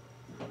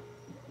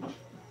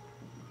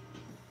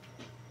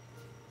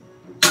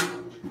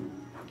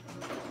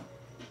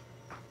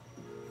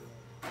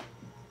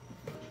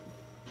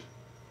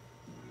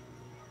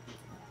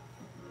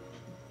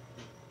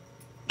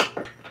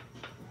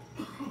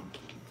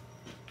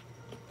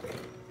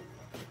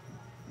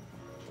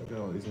 Look at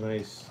all these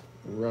nice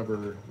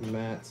rubber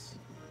mats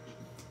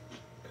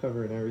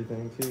covering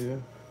everything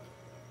too.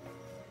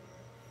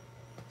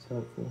 It's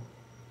helpful.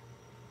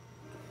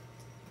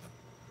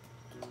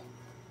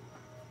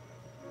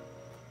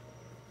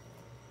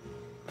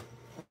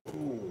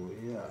 Oh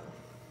yeah.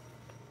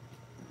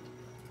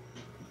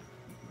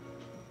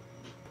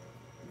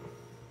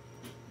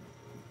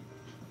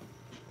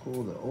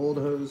 Pull the old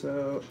hose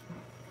out.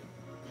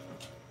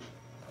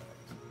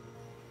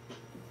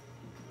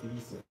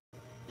 Decent.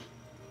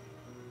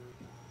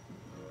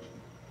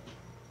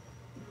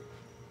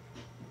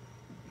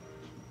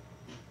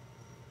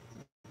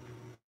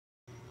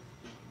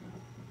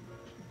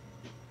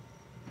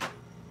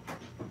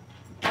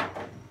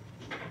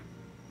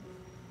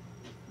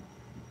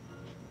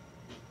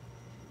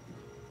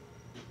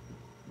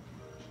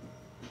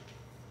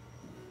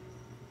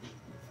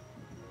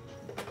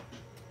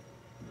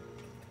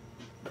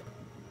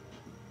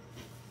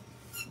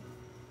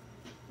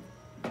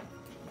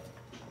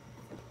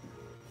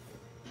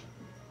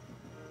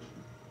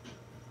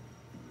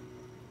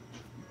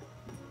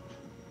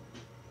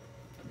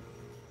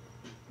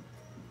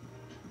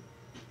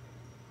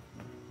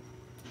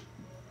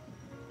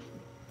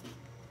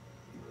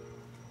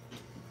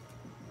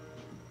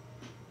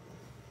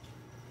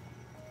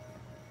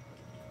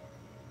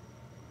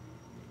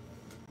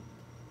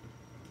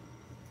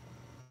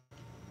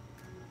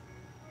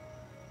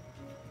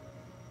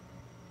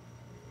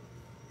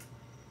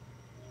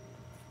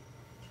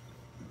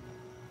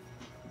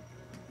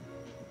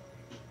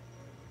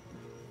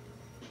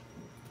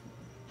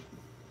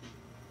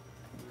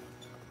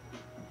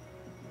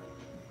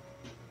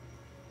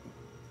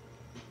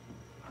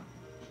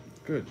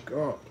 Good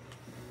God.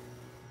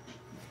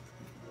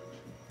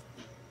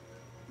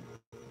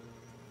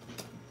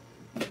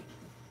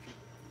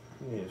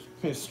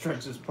 Yeah,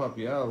 stretch this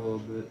puppy out a little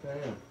bit.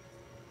 Damn.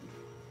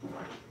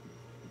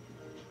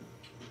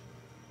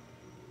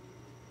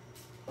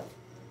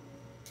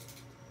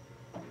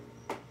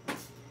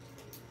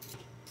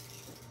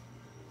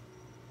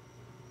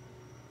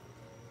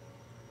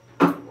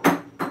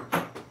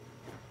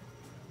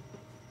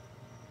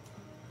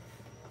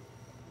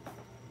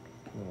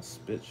 A little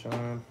spit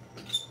shine.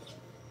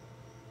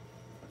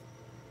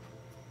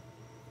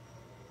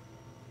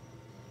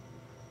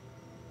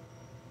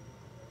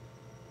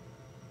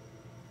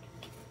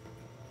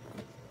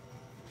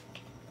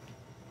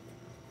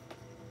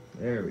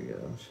 There we go.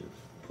 Should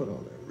put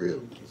on there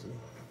real easy.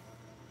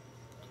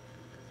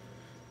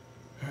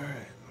 All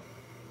right.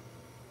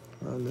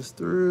 Run this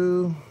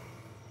through.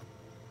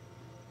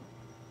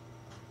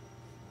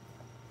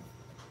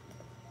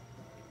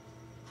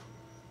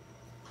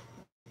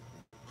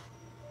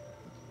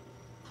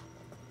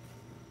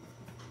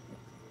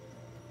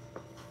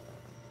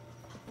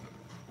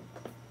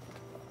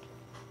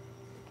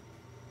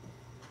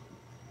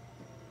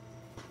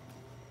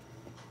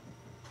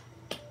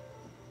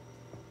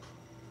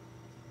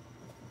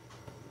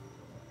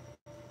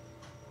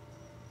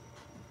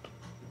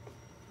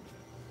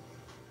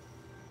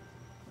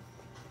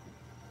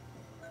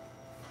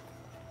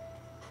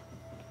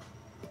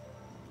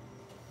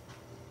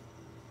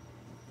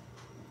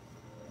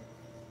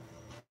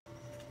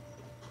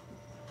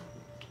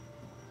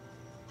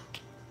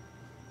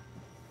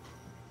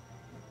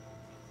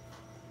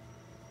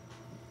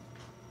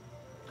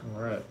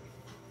 All right.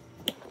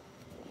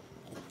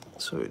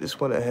 So we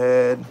just went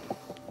ahead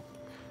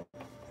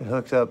and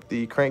hooked up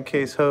the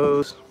crankcase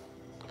hose.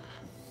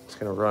 It's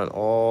gonna run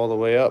all the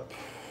way up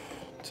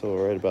till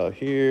right about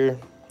here.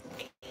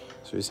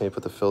 So we just need to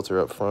put the filter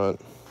up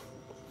front.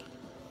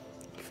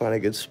 Find a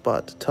good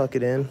spot to tuck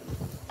it in.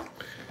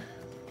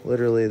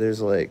 Literally,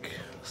 there's like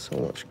so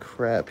much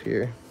crap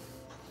here.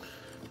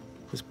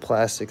 This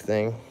plastic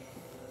thing.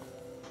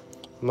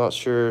 I'm not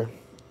sure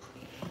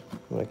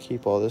I'm gonna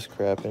keep all this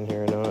crap in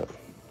here or not.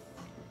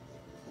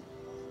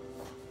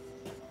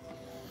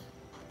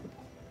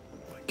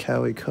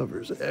 Cowie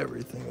covers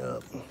everything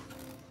up.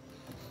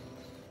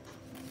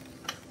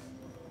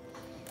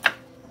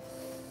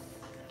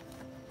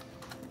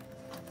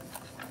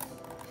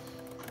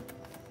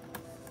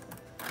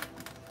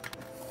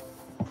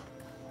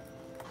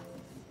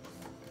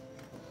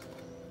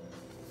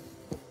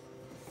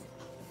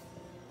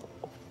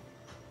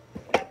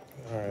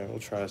 All right, we'll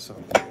try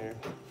something here.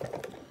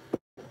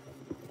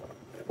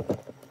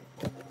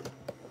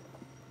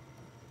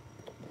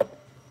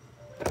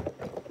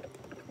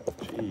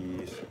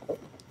 Jeez.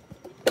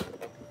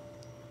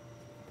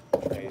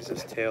 I use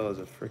this tail as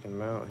a freaking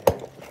mount here.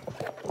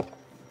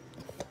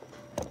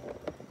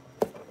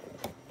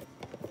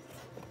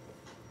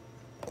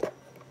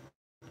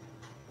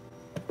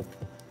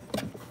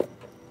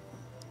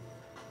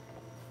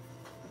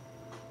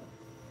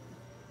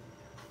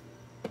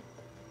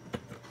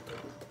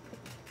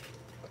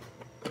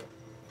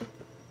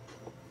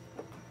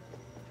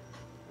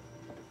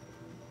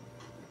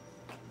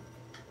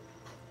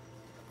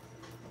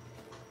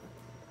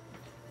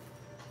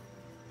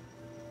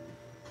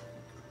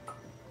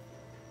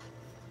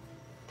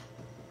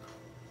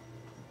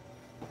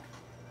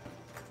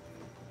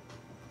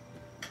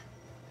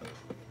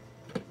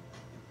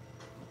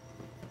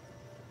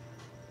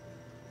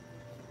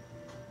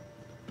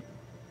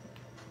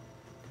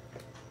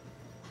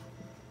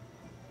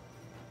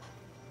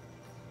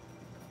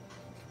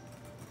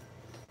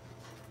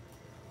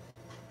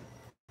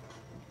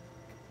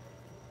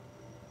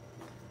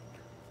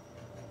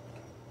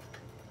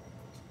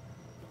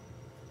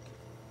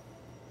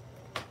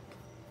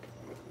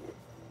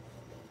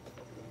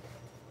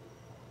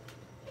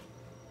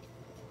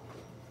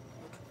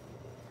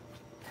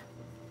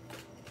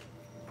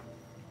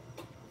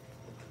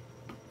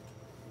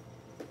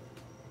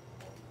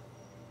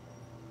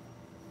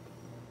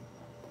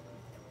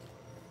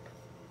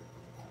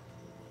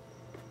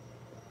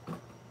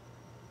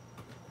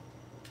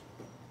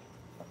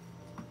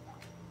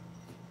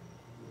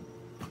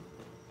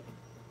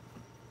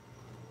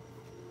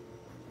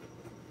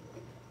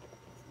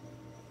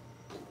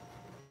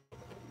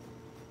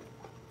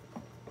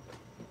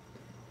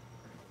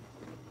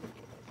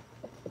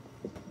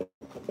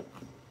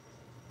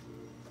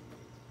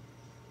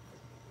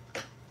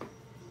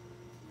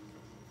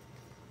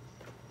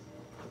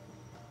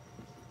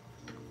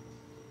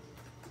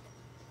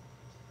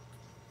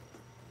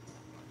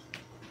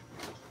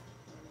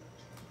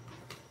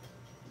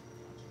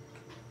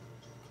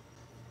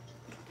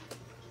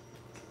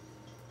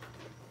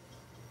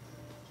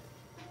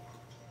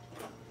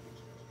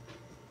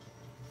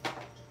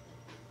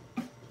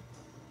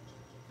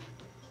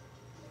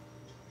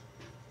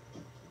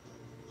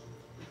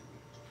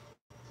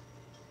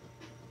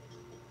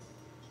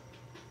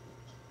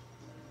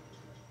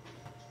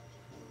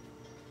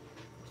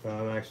 So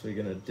I'm actually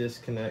gonna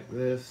disconnect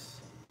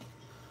this.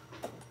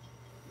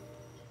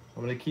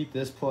 I'm gonna keep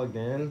this plugged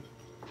in,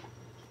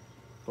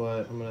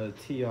 but I'm gonna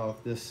tee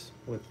off this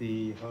with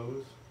the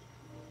hose.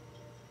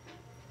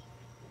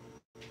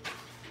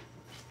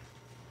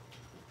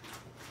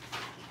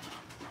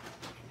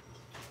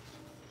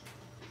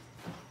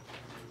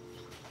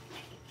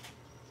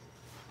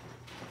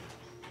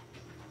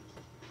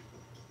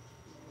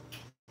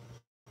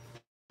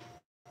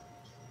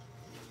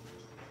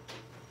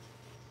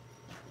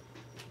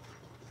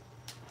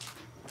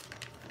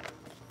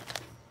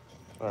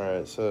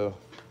 Alright, so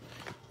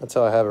that's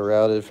how I have it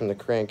routed from the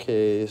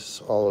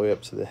crankcase all the way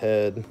up to the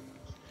head.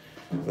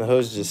 And the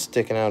hose is just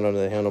sticking out under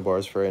the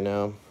handlebars for right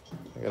now.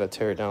 I gotta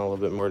tear it down a little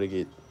bit more to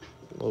get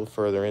a little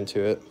further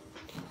into it.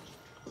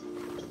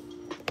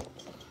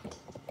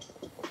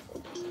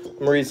 I'm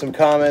gonna read some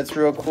comments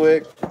real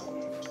quick.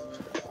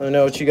 Let me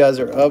know what you guys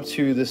are up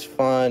to this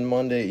fine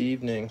Monday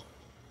evening.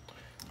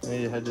 I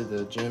need to head to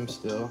the gym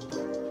still.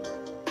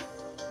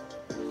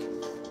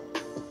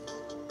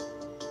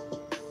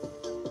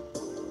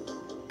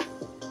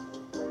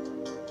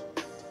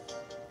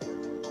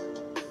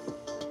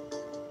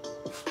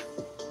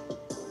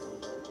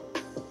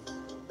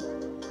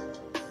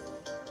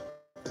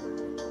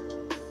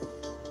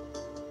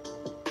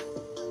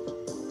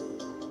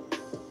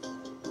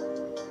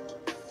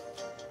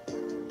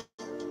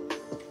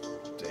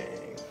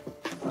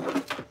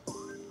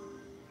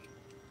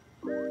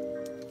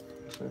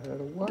 I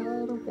had a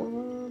wider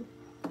one.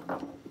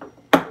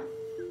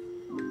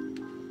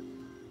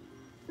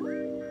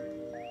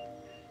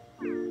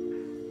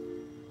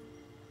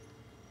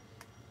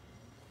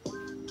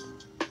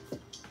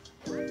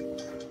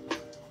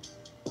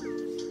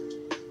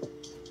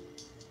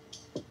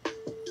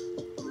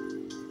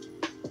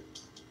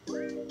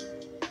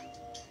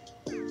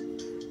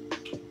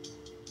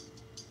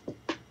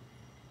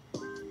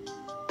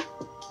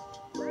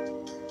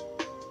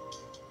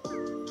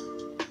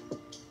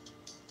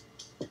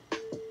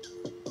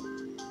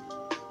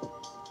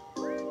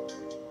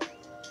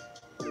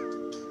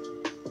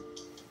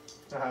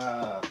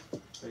 Ah,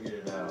 figured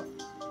it out.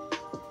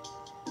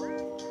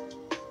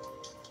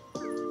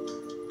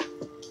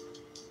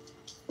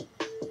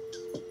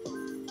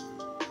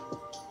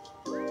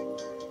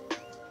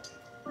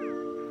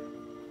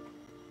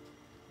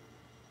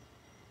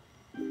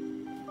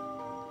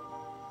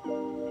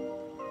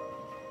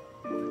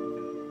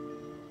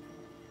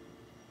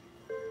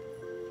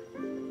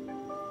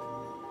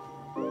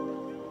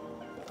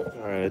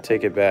 Alright, I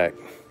take it back.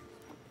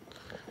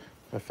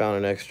 I found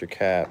an extra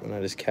cap and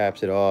I just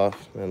capped it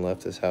off and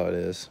left this how it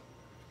is.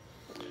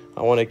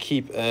 I want to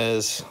keep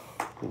as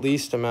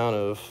least amount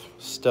of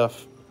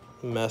stuff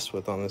messed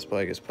with on this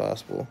bike as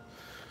possible.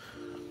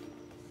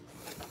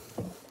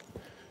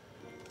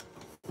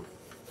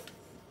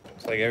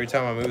 It's like every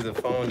time I move the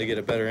phone to get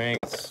a better angle,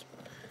 it's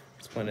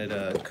when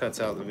it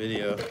cuts out the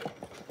video.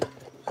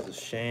 It's a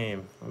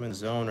shame. I'm in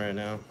zone right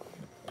now.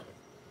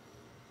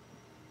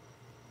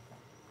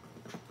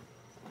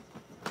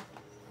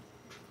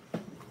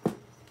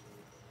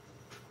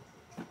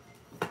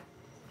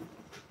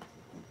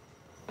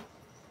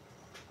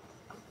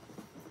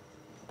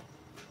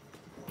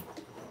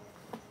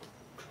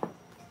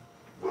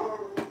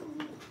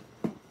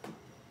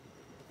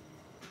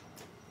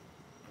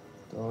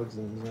 Dog's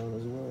in the zone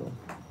as well.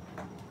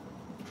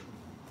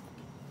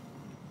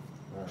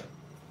 All right.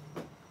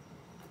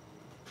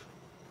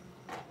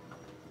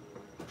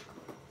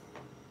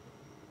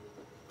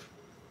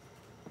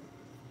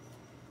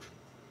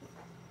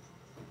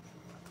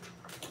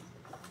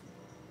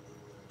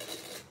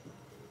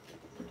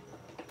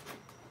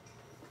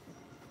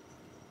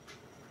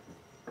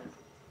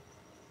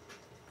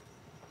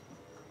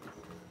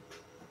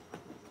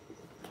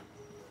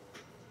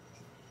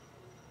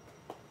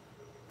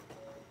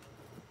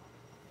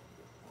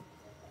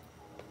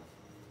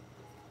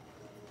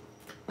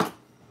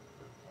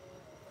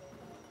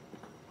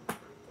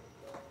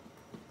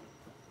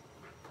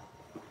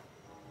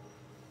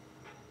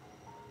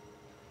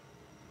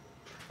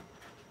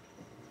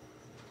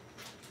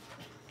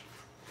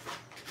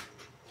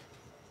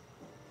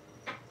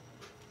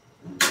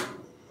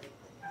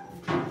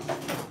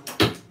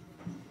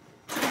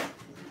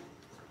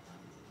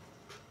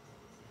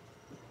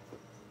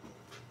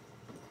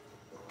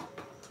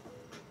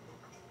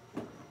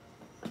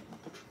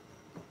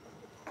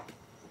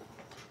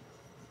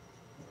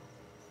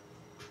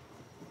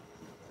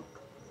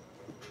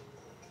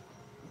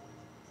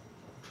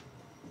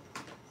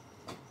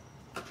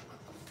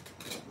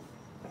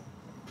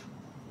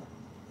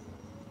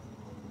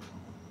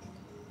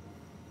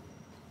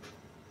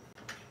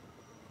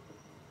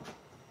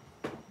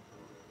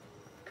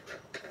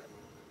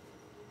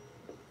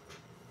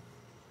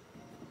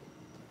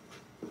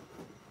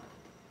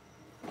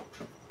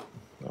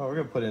 Oh, we're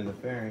gonna put in the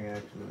fairing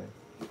actually.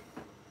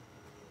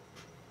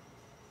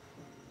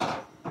 I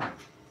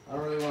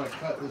don't really want to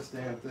cut this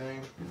damn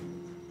thing,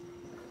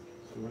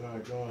 so we're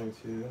not going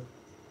to.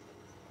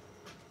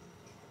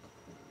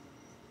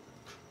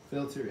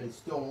 Filter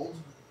installed.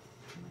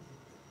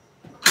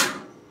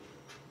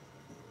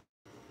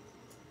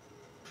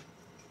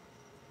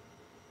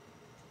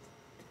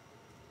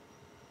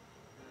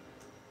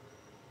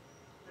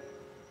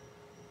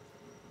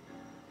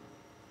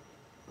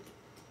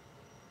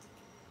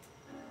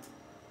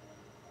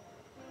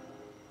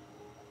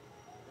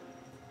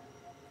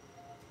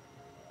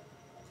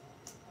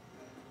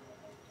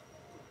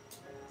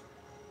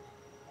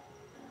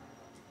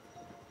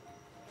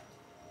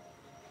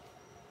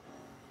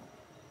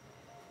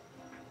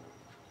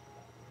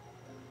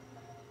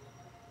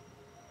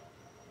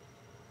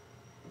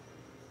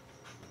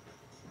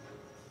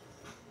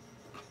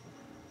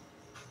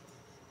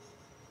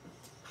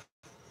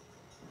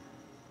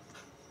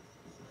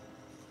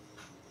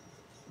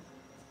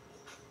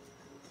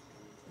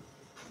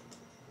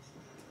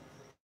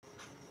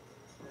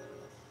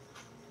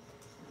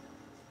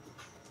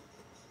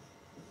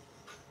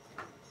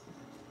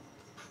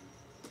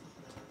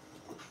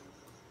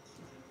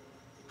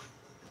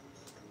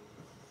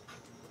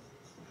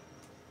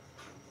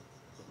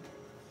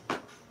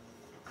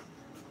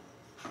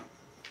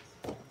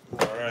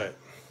 Alright.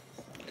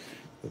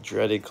 The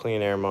dreaded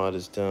clean air mod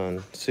is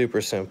done.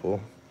 Super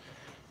simple.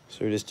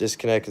 So we just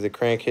disconnected the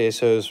crankcase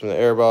hose from the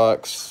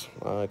airbox,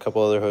 a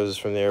couple other hoses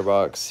from the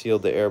airbox,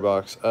 sealed the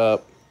airbox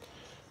up,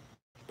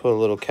 put a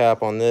little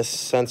cap on this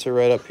sensor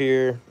right up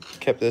here,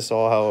 kept this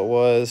all how it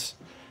was,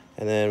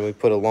 and then we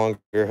put a longer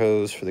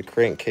hose for the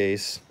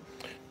crankcase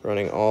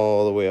running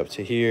all the way up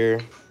to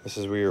here. This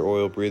is where your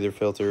oil breather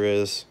filter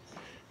is,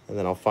 and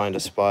then I'll find a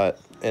spot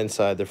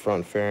inside the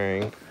front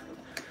fairing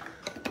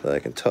that I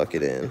can tuck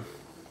it in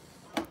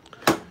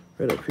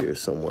right up here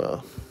somewhere.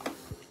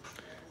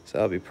 So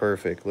that'll be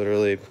perfect.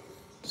 Literally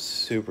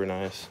super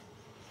nice.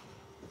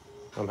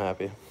 I'm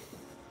happy.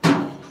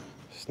 So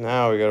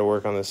now we got to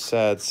work on this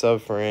sad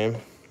subframe,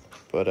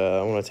 but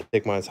I want to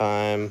take my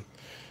time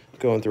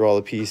going through all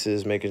the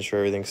pieces, making sure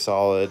everything's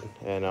solid,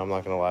 and I'm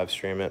not going to live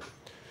stream it.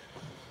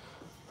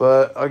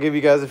 But I'll give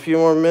you guys a few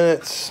more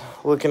minutes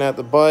looking at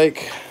the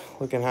bike,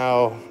 looking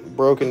how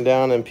broken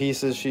down in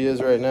pieces she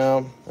is right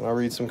now, and I'll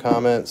read some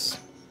comments.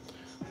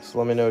 So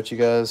let me know what you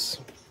guys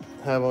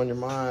have on your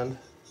mind.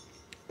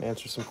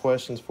 Answer some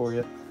questions for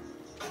you.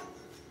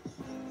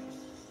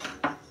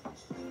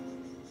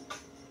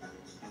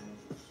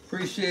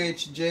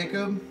 Appreciate you,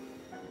 Jacob.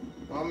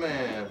 Oh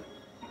man.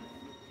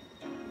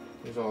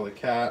 Here's all the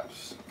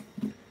caps.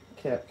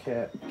 Cap.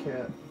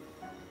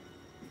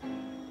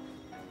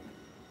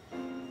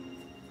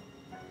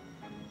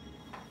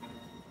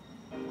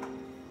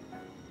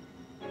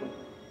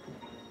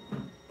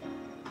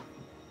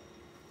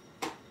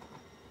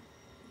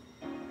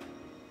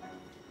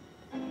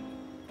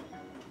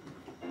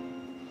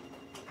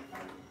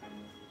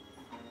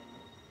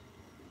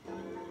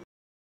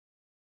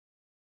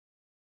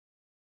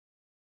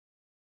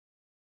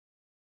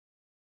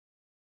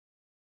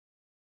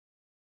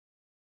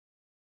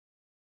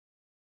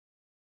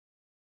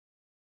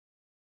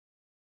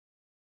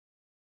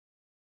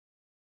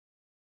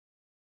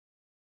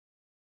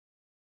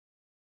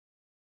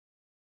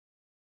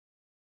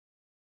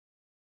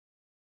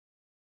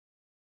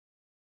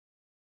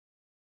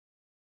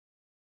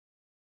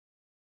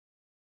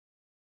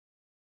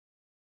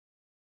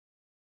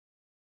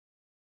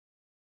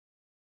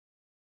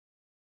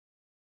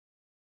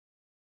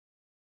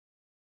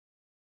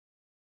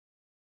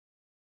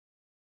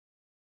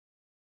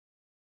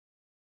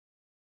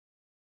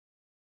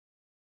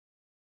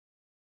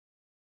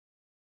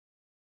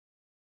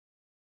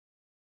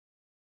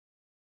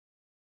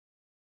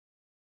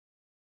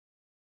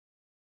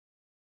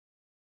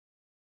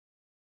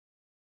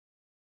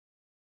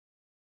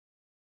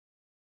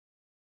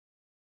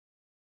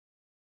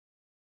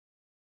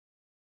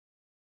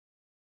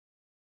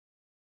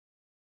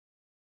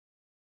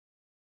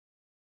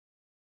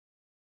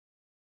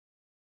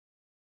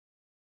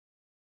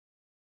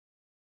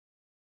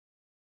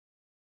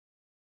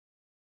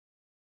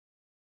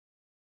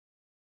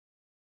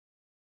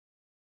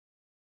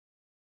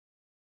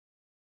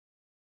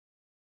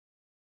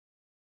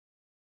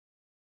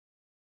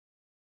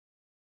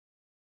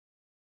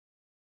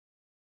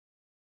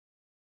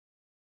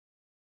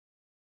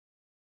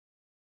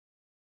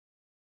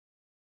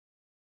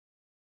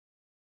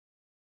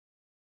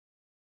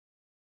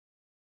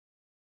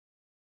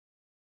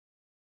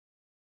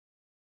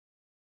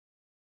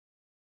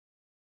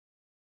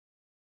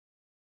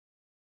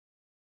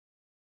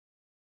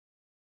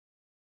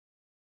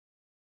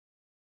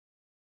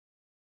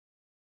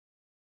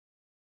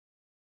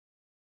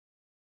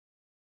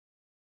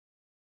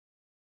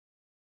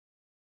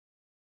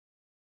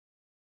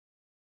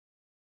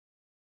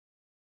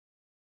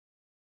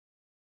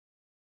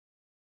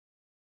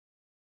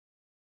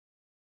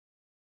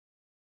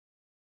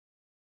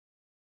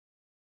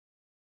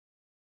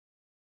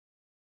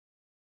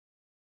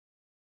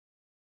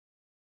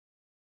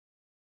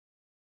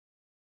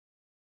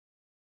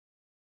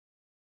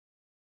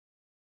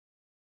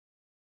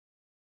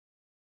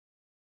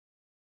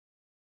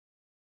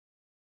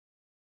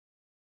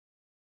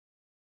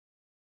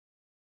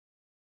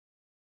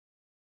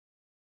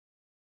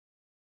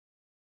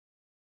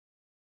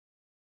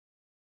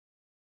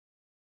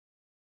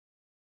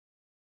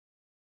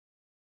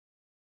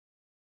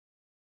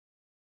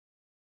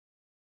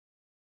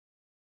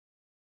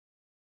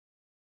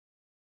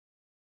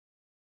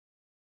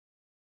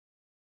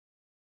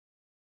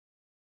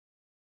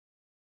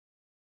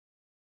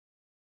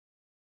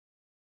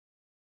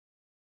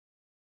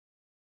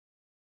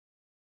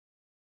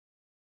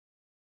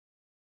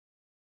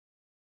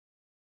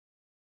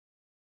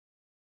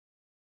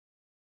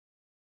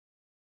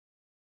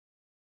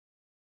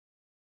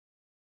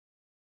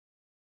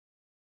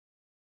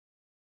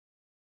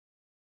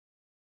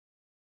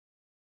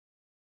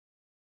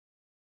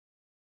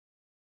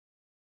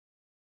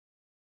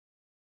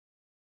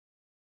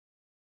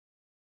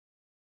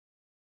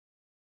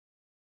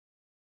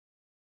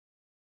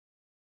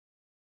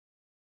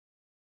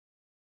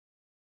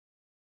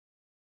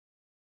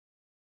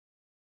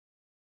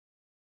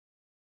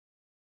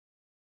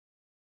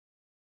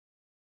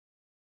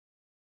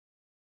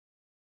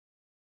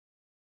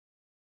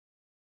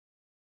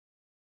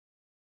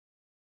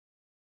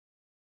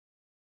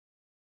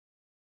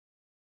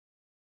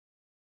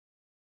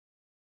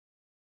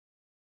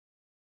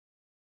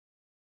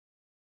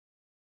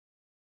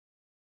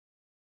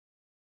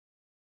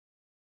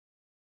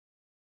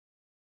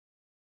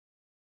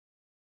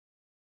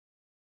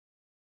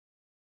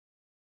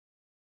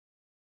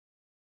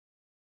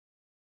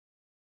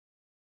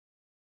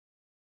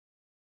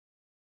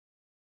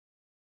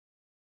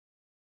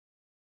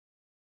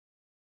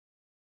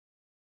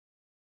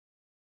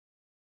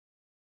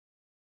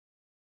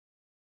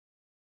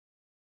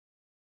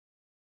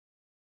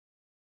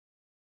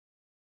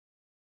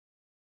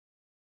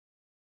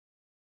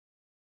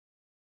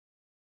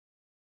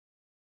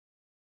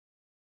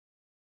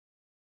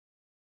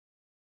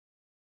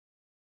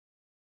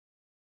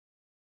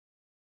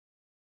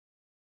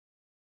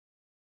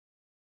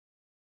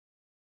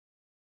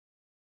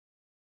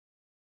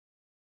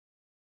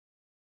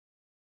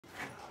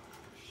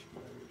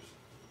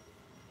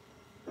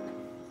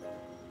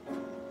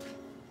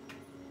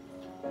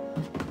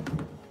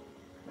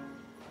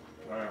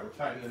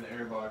 tightening the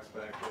airbox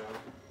back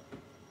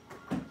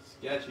down.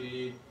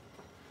 Sketchy.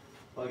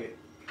 Plug it.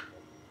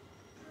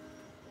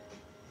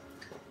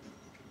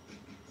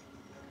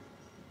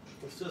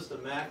 It's just a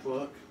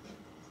MacBook.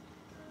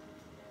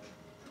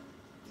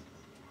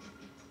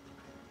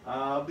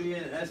 I'll be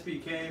in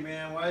SBK,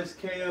 man. Why is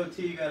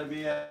KOT gotta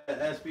be at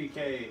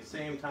SBK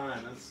same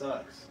time? That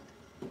sucks.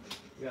 You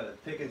gotta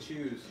pick and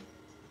choose.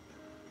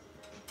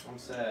 I'm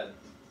sad.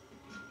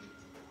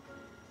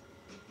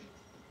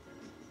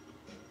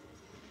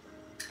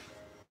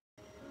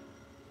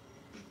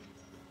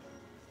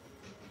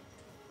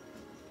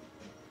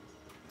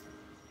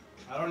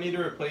 I don't need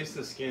to replace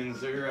the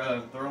skins. They're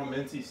all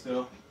minty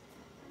still.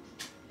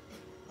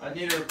 I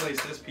need to replace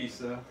this piece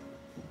though.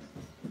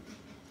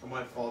 I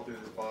might fall through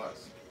this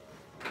box.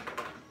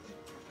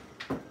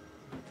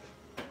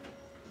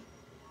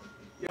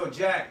 Yo,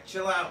 Jack,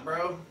 chill out,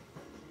 bro.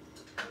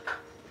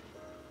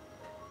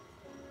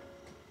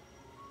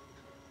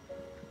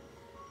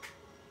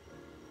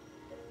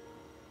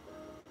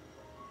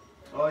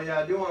 Oh yeah,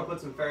 I do want to put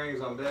some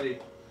fairings on Betty.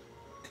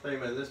 Tell you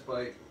about this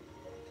bike.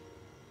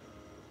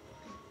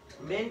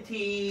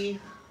 Minty.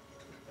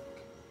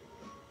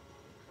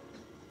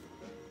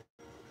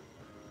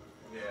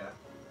 Yeah.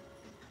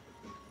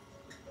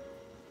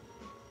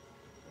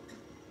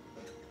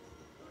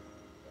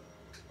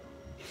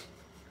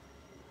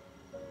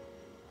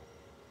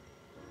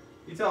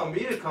 You telling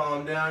me to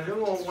calm down? You're a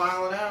little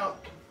wilding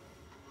out.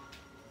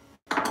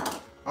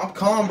 I'm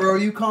calm, bro.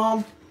 You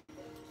calm?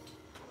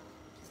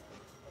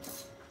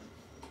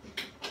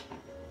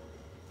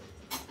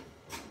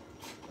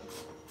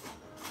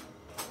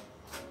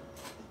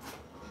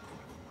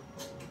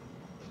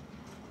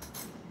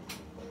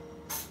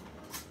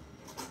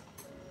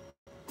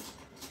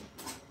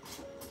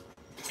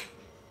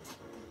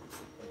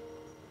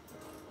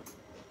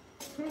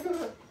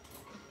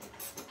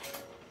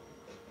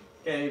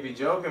 Can't even be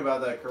joking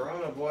about that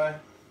corona, boy.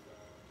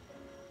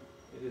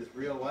 It is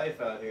real life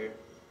out here.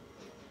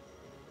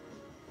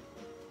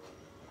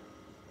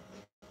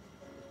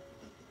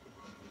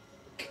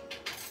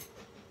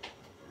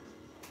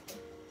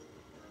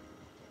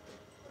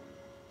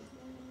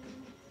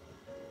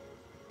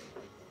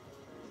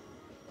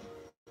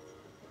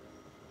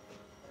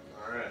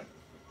 All right.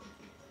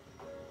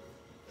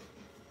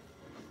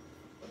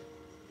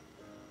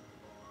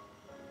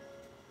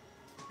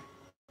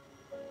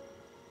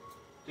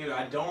 Dude,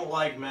 I don't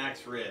like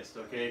Mac's wrist,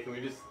 okay? Can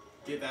we just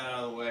get that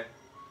out of the way?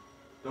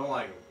 Don't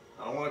like him.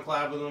 I don't want to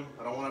collab with him.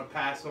 I don't want to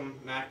pass him,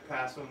 Mac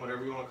pass him,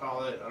 whatever you want to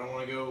call it. I don't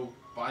want to go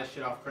buy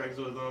shit off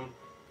Craigslist with him.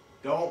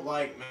 Don't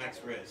like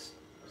Mac's wrist.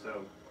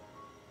 So,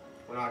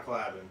 we're not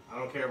collabing. I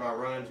don't care about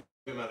running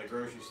to him at the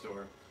grocery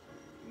store.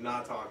 I'm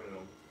not talking to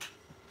him.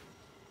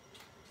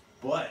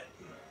 But,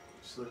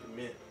 just looking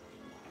mint.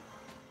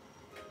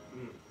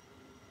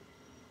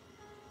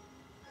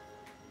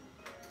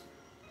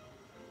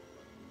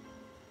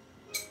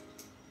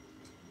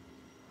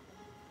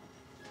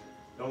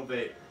 Don't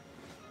vape.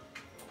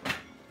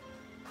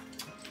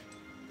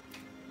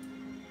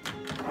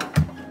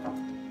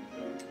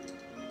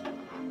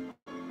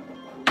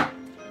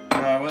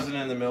 No, I wasn't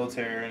in the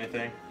military or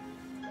anything.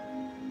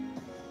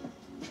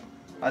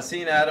 I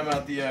seen Adam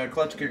at the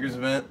Clutch Kickers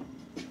event.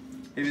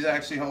 He was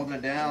actually holding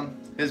it down.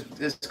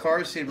 His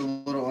car seemed a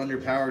little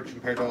underpowered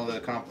compared to all the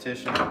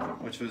competition,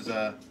 which was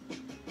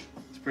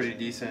it's pretty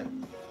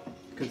decent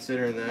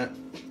considering that.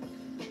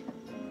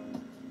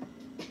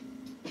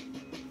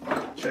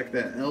 Check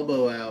that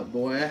elbow out,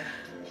 boy.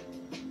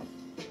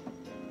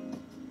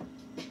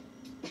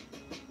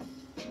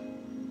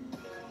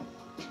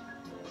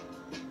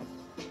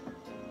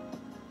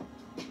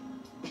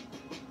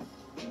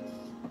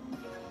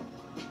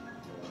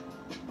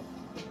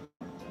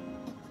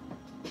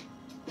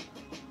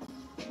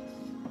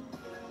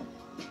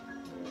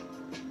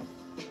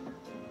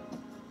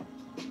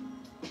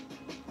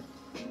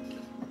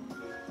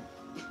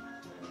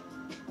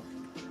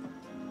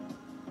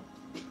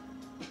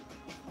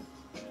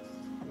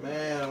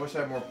 Man, I wish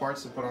I had more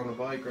parts to put on the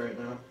bike right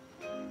now.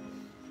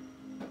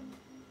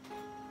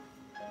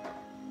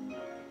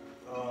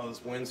 Oh,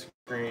 this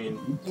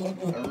windscreen.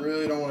 I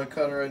really don't want to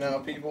cut it right now,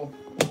 people.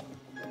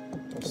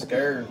 I'm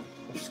scared.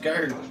 I'm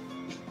scared.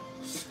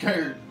 I'm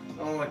scared.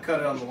 I don't want to cut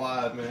it on the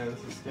live, man.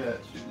 This is sketch.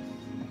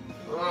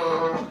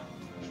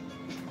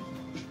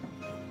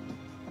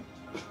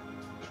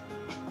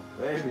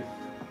 Baby.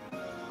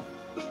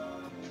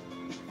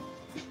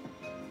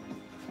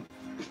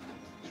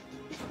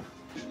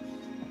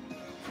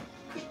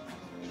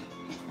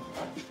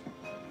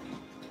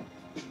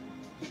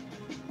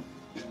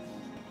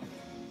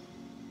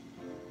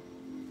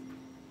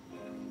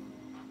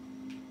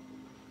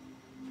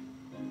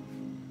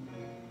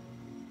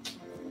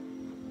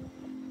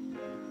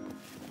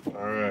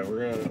 All right,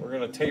 we're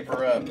gonna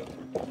taper up.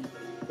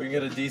 We can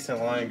get a decent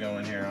line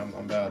going here. I'm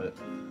about it.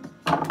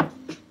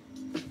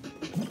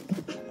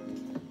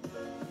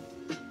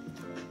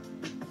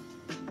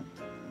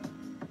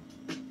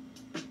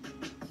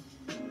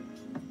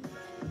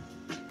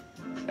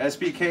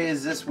 SBK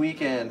is this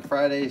weekend,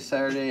 Friday,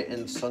 Saturday,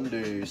 and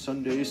Sunday.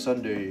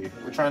 Sunday.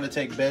 We're trying to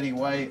take Betty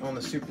White on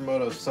the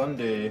Supermoto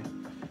Sunday.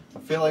 I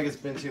feel like it's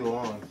been too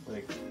long.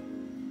 Like,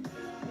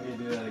 let me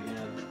do that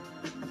again.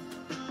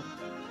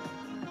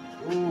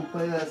 Ooh,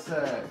 play that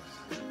sax.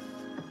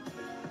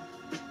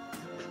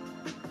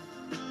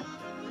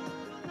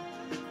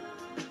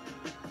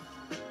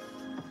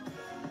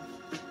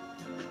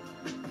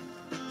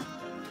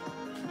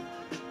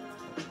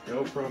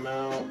 GoPro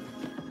mount.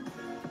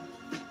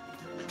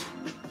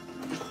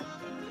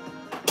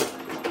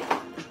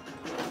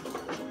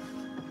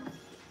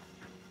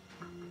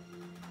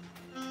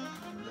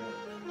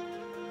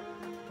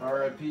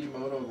 RIP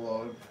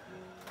Motovlog.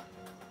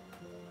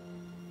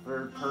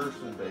 Third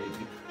person, baby.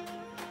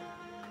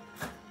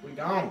 We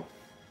gone.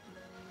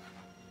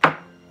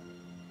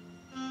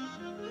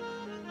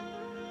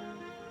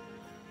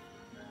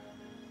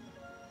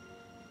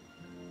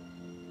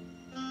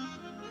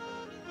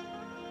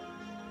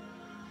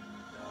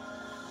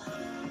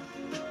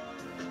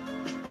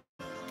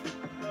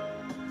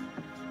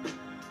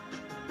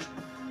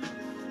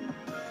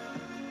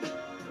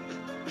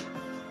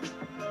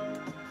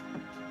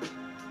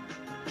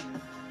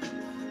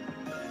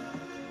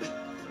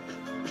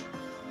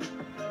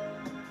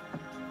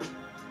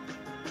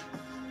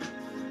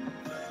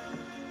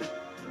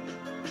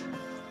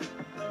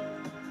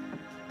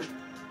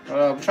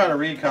 I'm trying to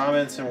read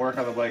comments and work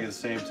on the bike at the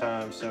same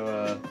time,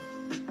 so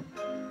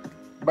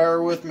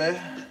bear with me.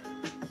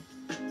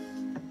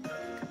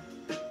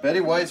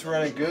 Betty White's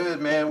running good,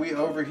 man. We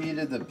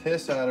overheated the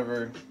piss out of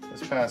her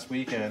this past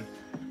weekend.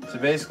 So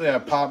basically I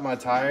popped my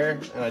tire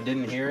and I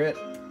didn't hear it,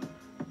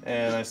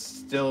 and I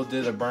still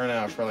did a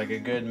burnout for like a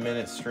good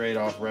minute straight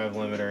off rev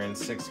limiter in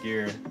 6th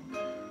gear.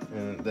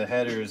 And the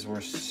headers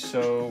were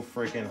so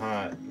freaking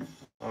hot.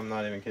 I'm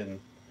not even kidding.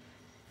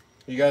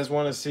 You guys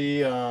want to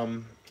see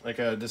like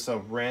just a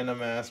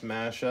random ass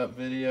mashup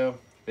video?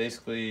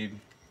 Basically,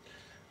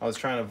 I was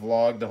trying to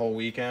vlog the whole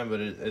weekend, but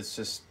it's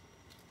just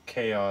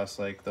chaos,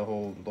 like the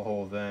whole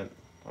event.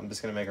 I'm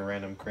just gonna make a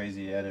random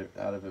crazy edit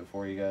out of it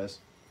for you guys.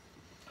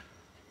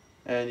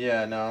 And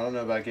yeah, no, I don't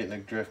know about getting a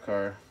drift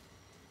car.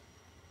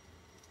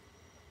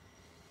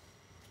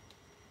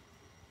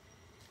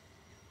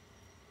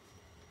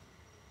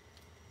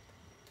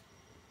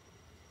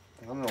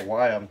 I don't know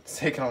why I'm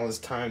taking all this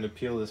time to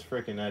peel this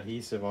freaking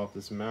adhesive off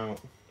this mount.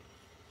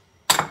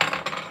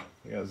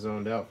 I got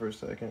zoned out for a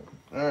second.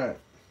 Alright.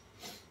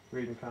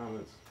 Reading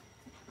comments.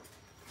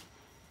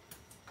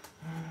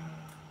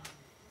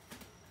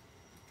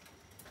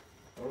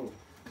 Oh.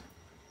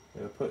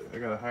 I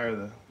gotta hire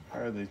the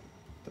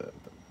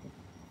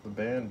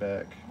band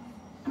back.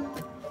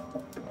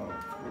 Oh,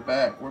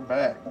 we're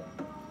back.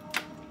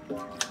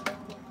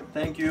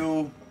 Thank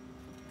you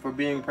for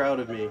being proud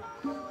of me.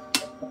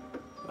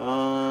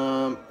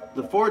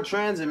 The Ford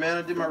Transit, man,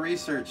 I did my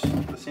research.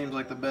 It seems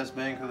like the best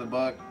bang for the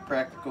buck.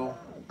 Practical,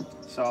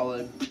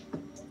 solid,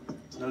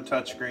 no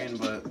touchscreen,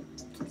 but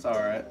it's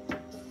alright.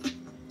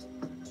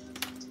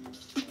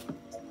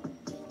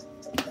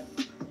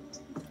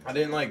 I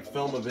didn't like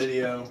film a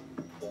video.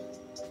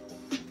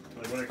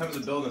 Like when it comes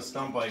to building a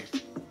stunt bike,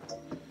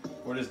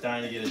 we're just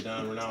dying to get it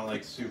done. We're not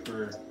like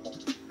super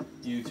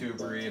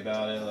YouTuber-y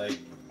about it. Like,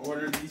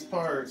 order these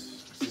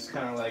parts. It's just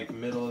kind of like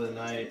middle of the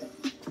night,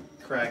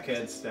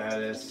 crackhead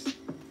status.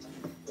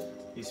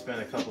 You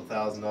spend a couple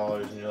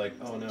 $1,000s and you're like,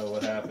 oh no,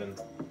 what happened?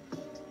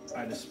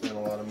 I just spent a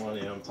lot of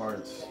money on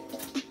parts.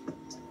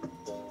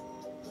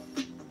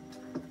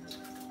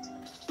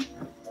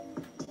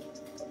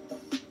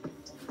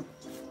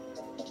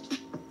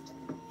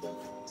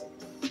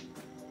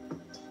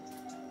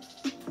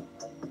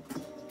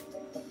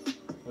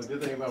 The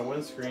good thing about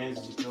windscreens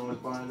is you can always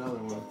buy another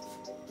one.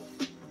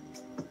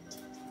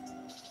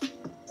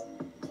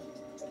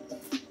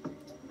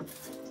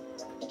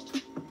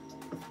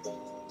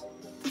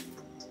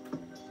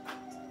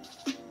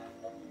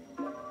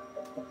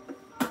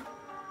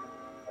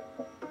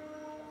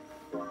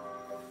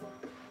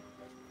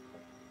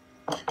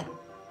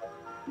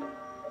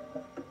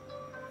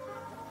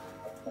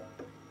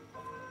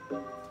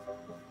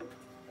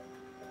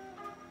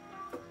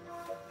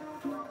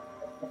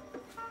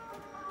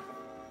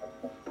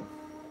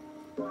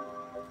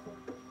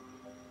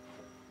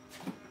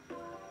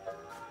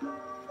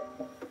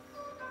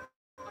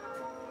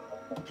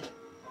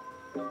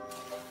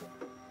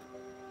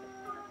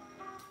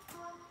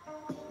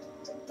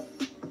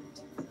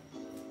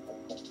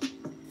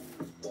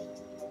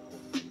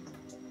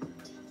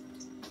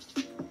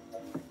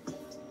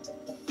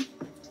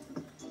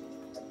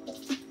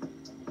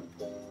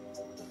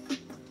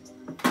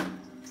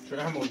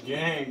 Trammel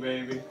gang,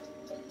 baby.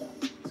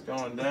 It's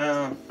going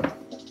down.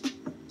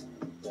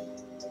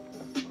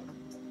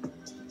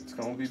 It's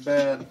gonna be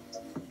bad.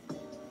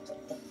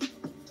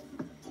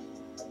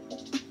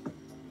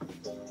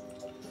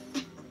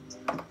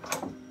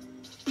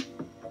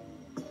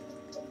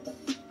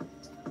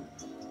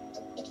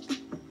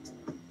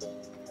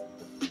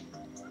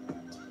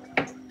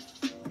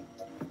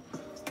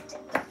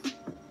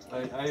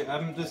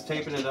 I'm just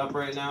taping it up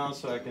right now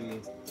so I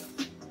can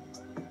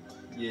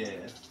Yeah.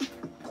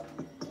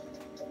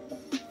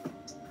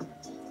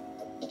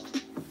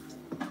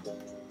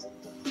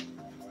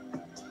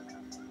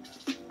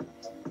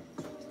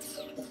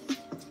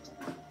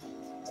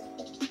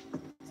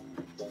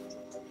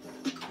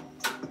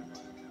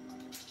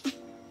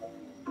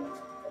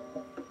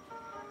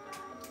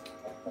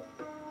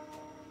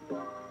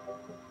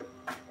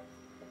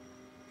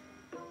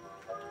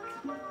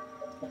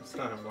 It's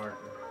not working.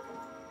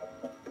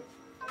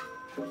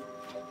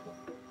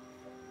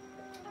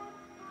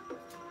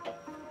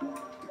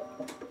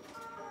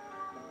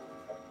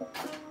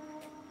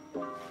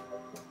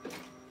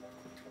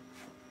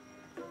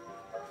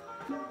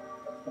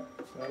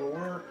 That'll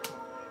work.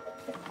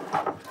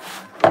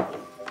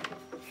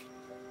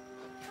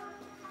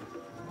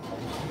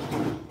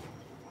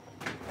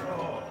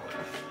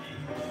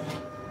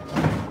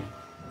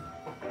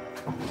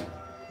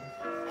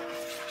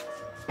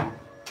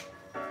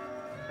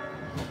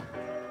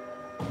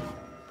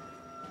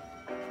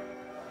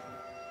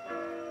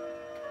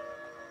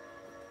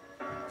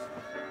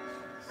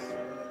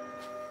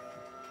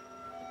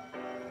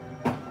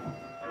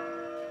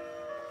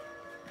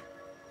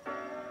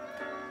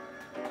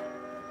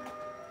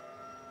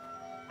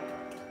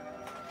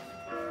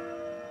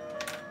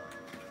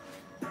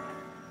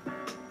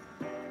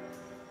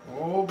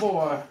 Oh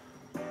boy.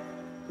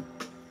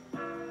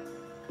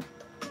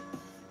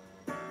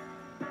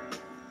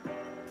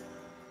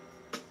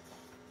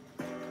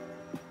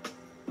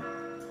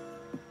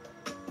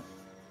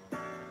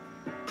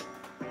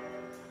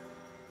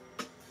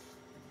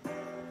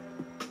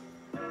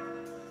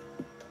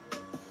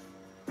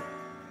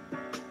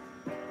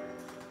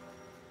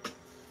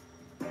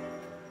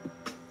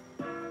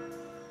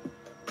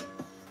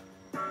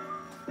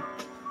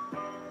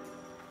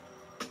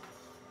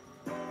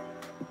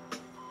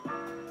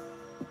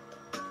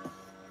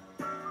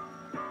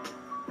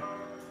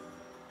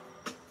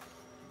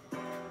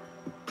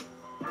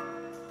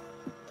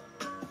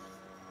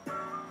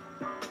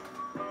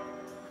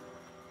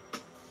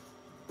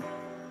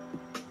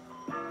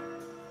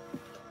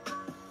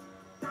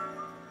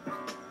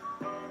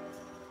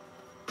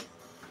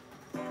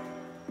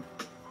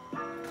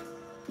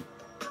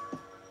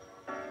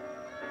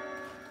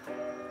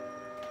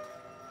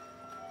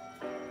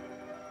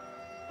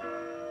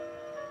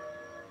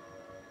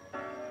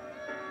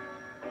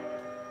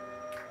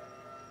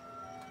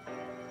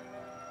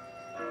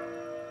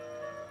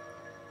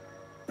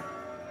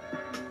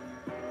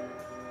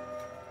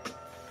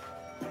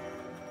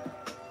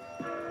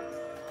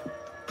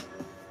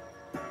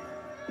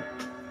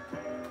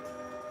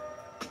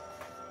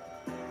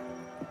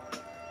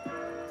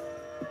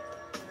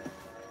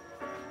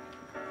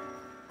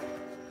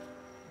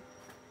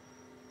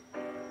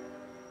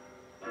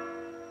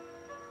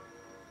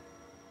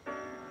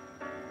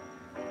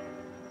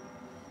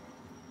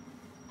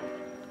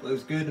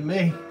 Looks good to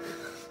me.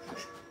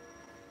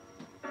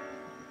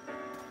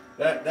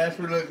 That's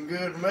looking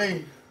good to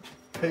me.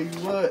 Tell you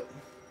what.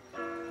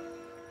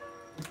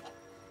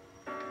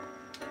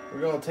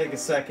 We're gonna take a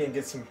second,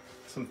 get some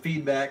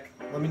feedback.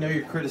 Let me know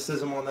your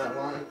criticism on that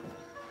line.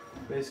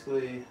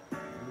 Basically,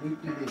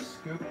 loop-diddy,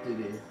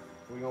 scoop-diddy.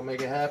 We're gonna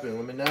make it happen.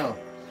 Let me know.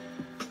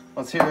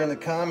 Let's hear in the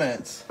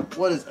comments.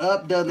 What is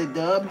up, Dudley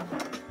Dub?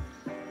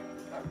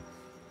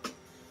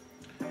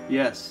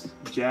 Yes,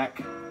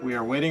 Jack. We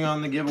are waiting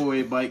on the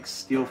giveaway bike's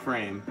steel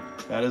frame.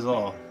 That is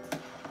all.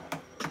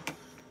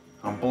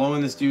 I'm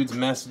blowing this dude's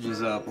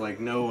messages up like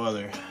no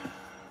other.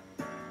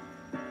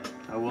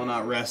 I will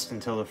not rest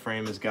until the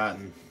frame is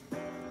gotten.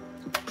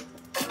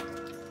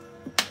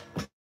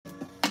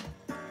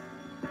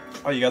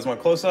 Oh, you guys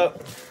want close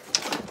up?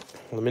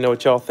 Let me know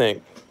what y'all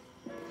think.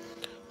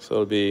 So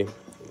it'll be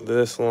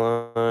this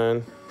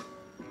line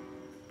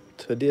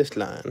to this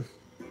line.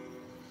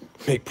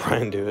 Make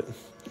Brian do it.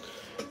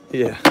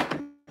 Yeah.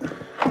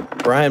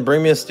 Brian,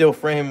 bring me a steel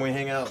frame when we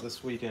hang out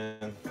this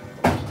weekend.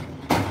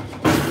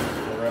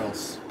 Or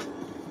else.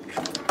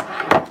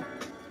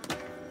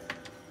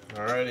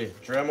 Alrighty,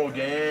 Dremel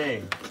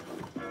gang.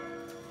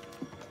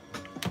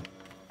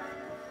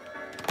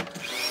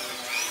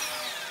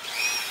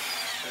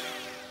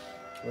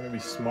 We're gonna be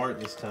smart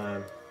this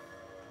time.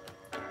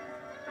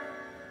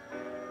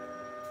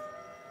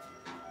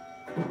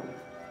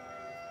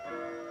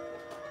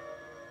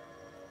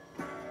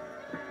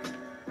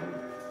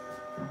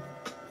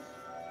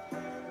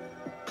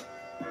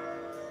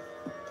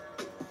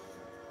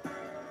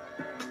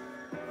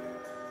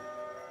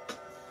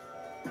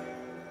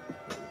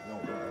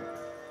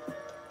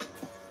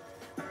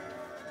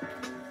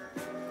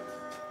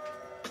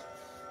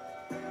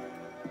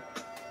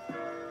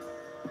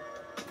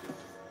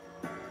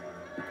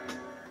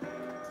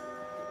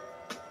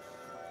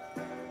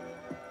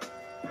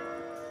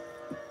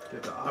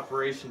 Get the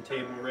operation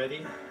table ready.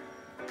 You're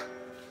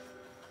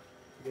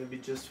gonna be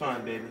just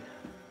fine, baby.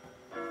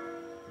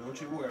 Don't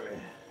you worry.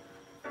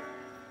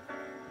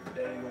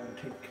 Daddy gonna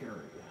take care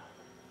of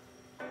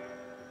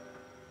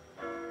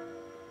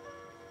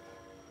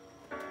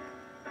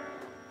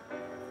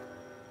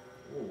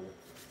you. Ooh.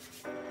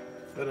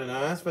 Very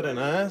nice, very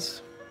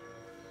nice.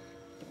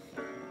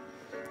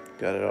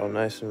 Got it all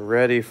nice and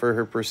ready for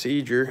her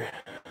procedure.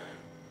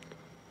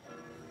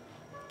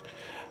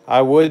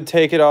 I would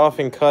take it off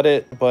and cut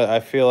it, but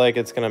I feel like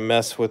it's gonna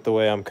mess with the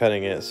way I'm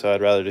cutting it, so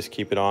I'd rather just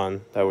keep it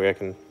on. That way I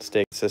can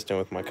stay consistent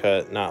with my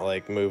cut, not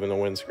like moving the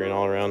windscreen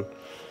all around.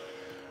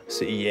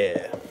 So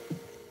yeah,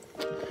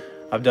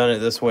 I've done it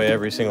this way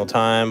every single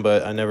time,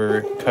 but I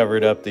never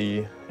covered up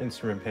the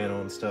instrument panel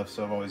and stuff,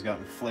 so I've always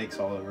gotten flakes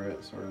all over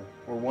it. So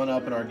we're one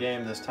up in our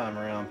game this time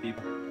around,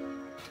 people.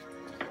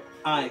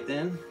 All right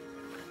then.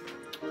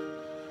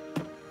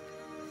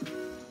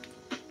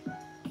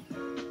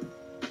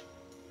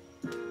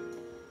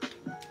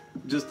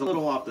 Just a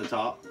little off the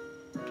top.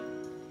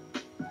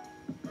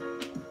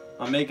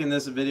 I'm making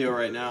this video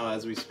right now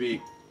as we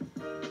speak.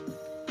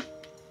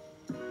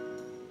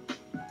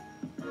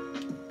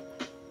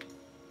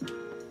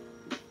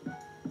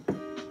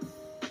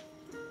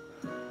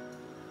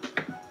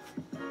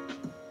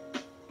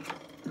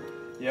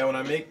 Yeah, when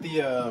I make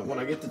the when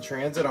I get the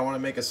Transit, I want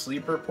to make a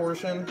sleeper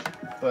portion,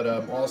 but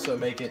also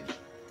make it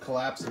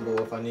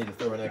collapsible if I need to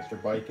throw an extra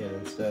bike in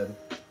instead.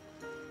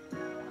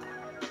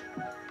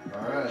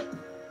 All right.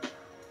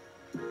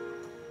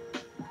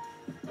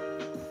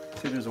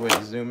 See, there's a way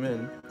to zoom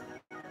in.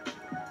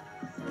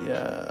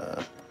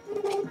 Yeah.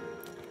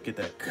 Get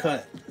that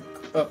cut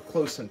up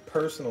close and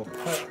personal.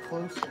 Cut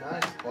close,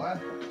 nice, black.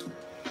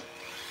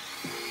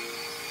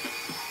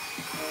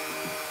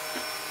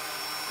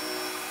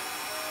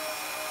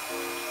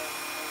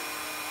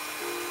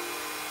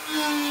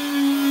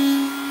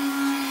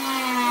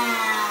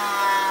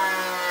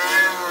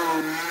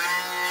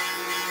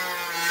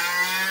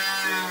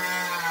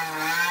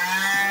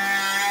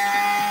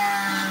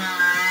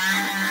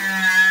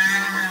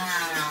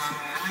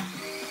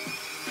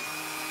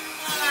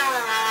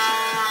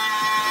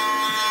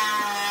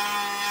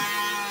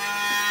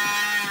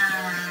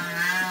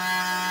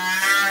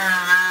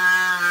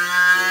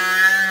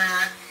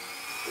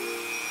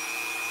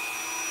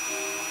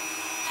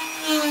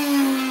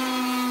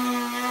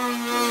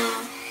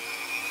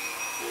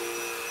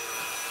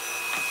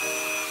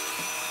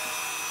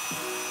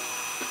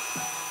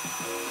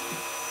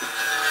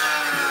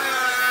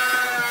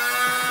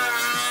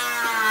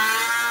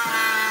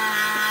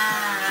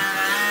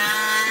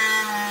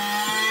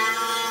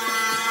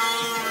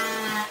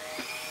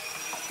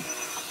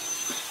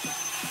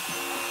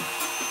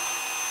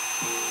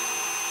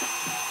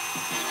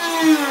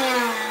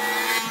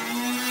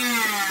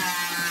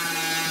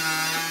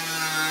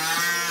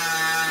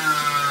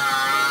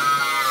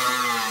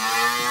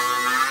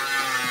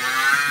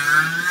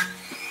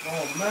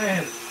 Oh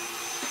man.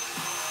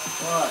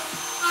 What?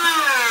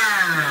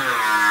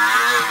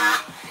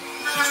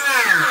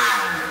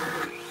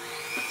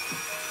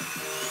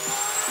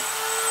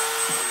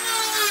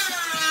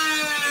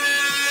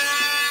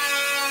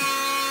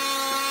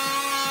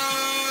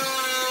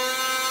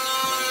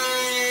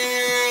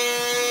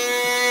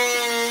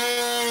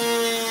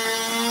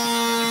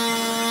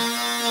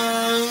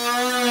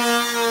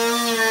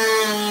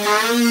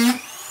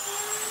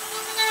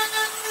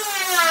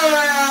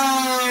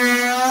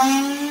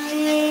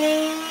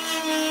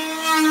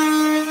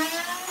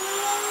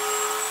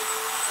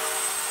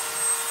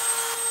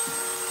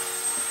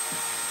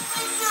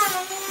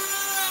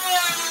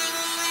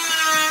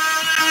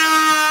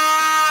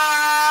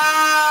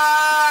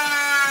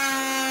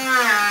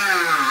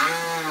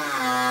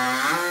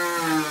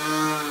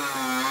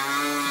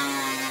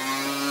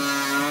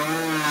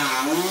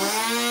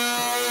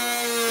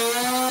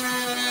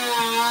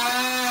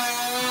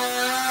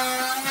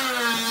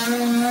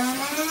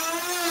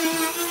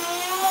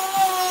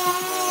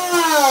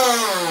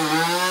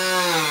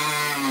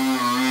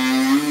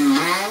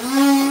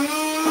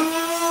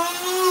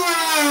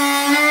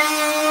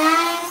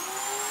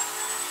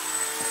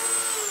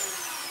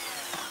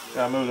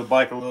 Gotta move the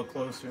bike a little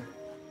closer.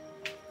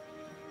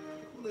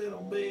 A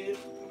little bit.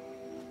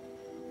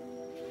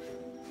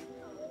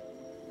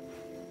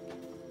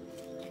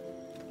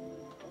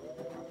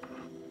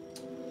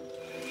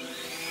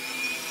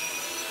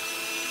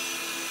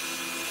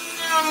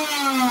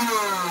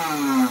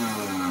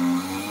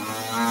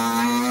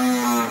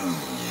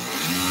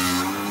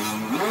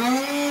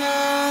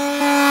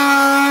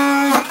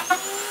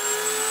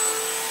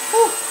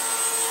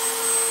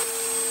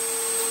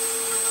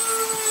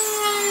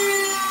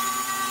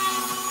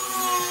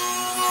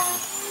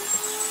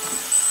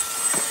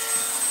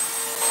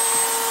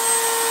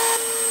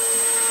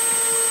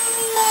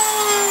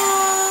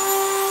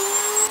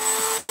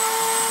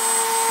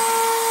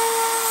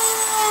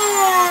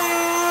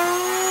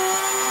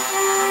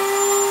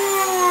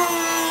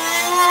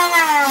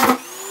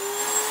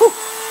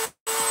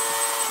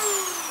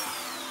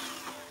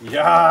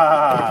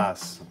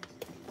 Yes!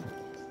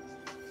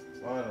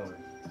 Finally.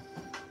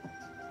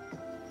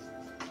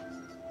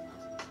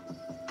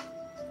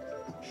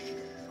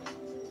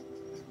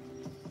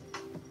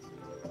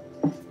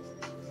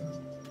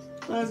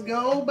 Let's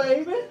go,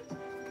 baby.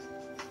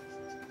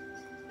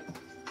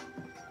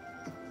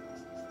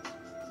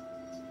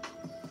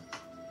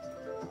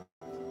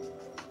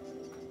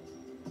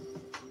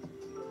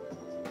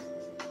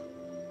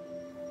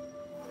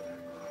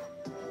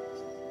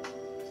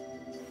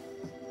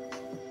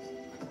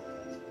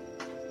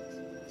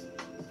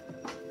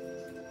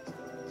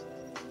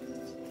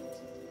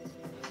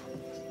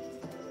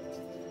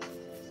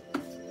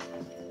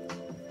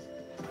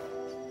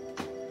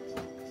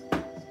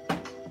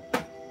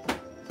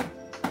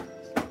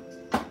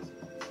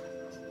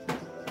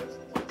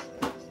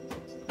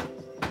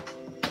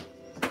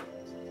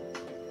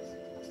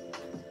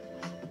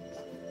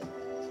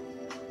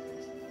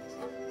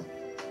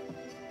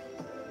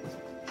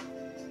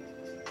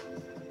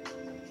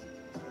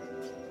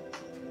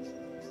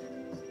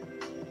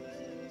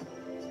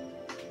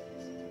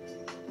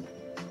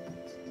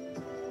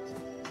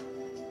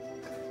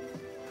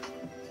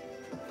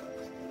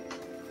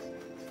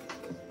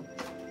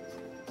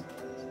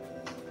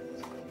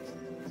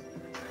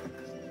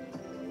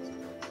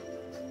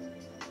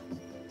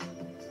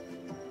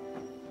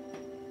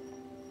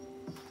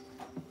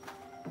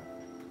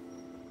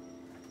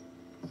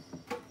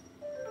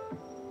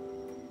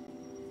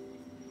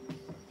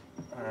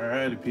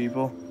 Howdy,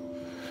 people.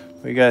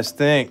 What do you guys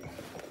think?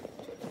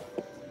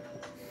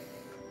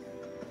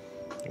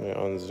 Let me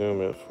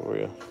unzoom it for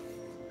you.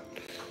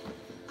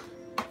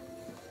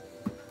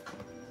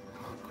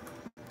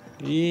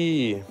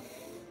 Yee.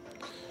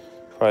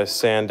 Probably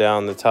sand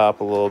down the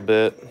top a little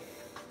bit.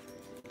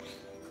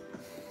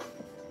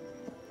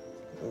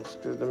 Looks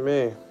good to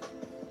me.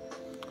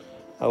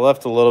 I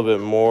left a little bit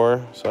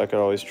more, so I could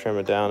always trim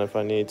it down if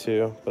I need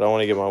to. But I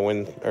want to get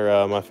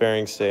my my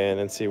fairing stay in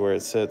and see where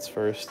it sits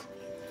first.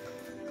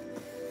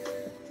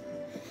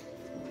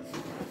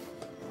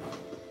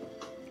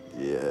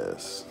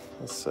 Yes,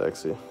 that's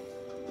sexy.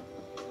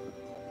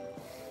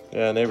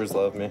 Yeah, neighbors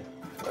love me.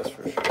 That's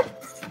for sure.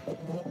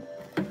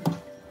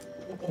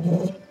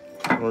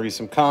 I'm gonna read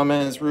some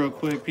comments real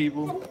quick,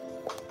 people.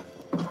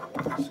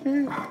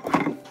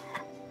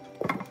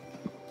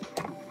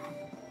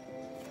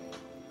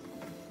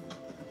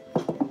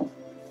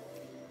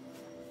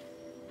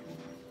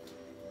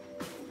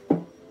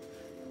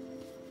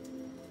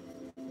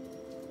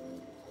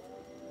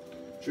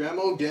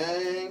 Dremel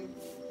gang.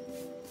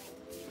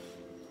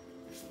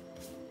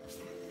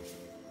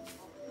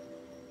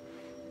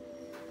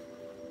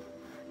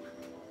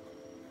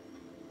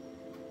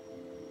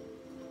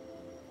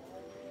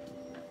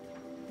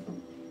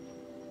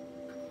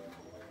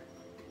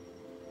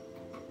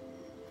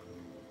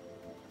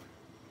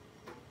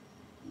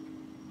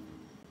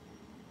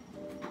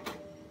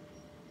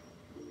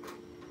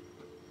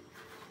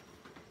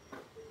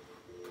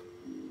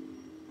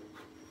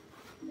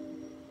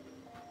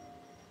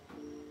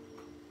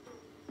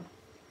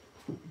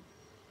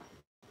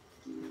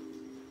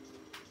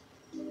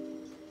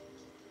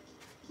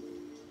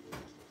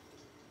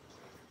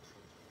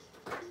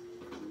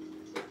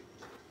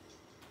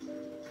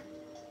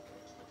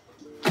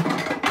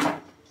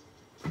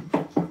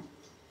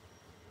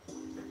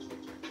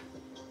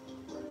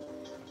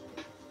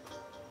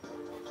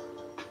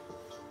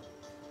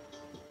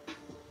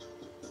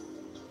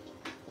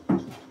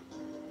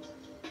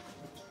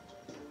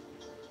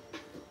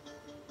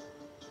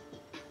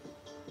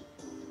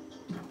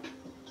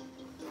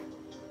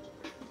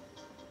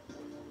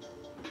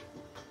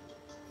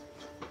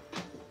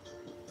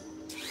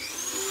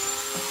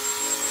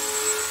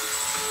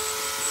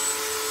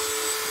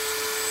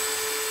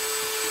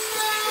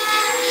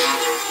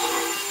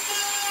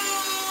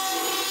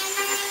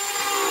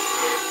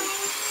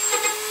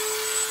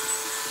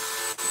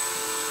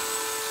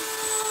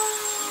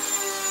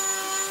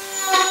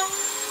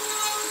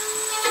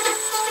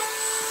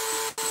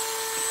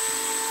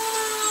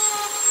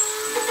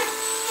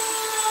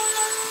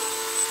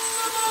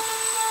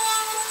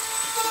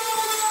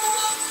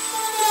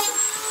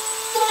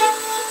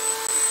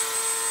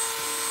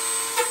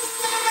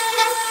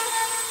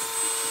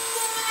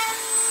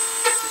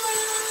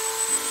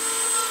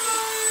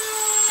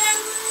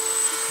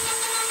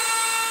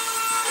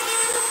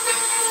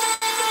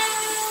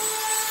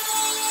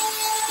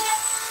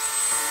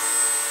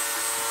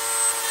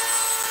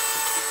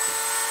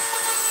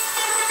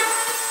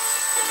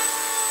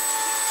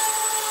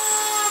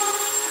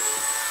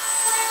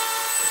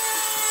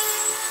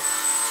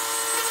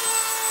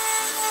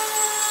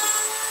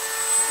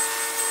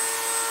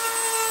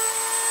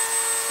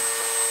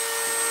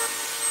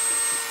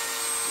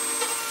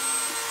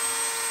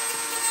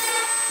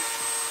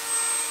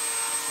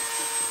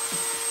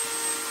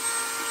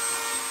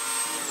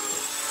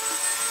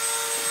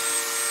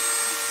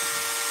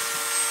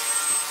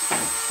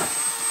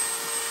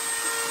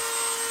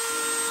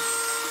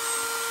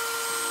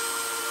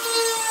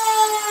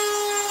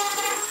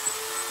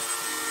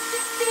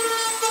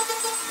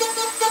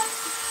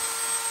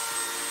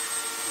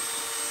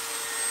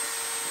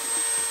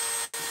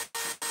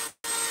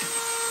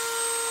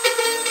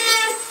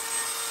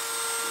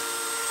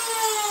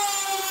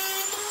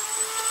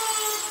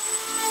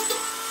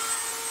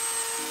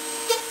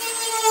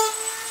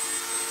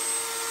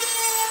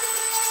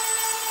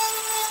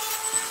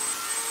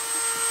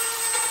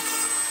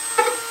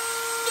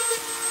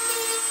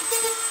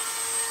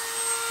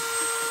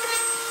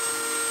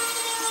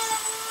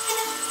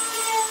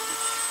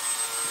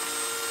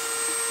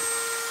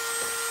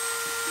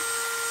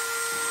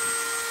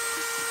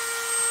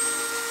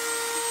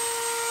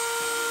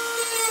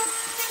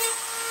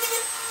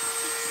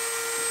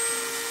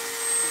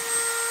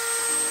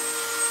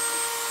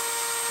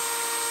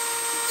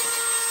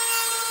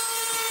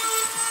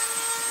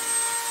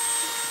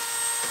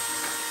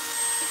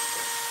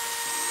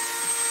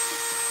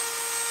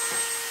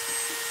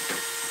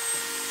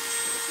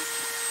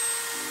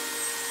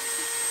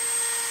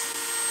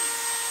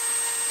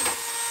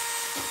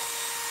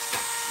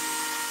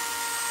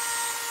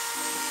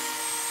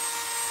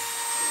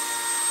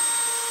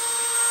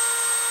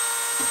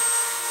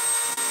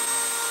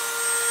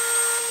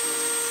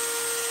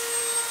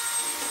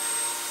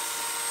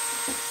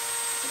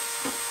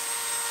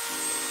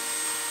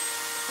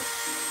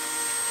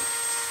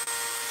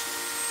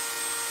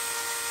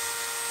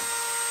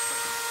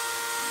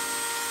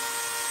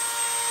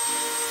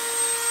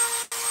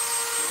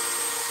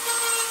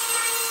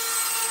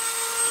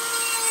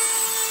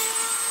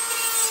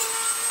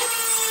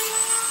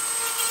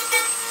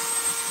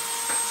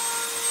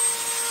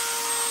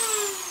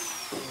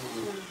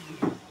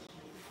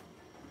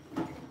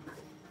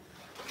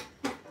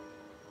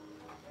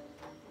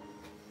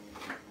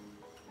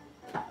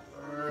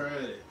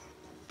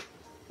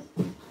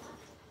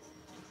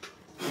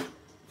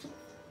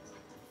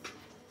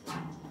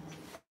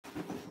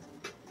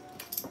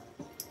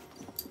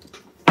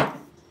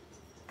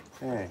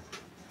 Okay.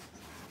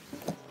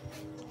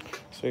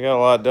 So we got a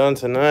lot done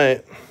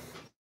tonight.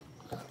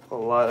 A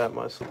lot at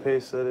my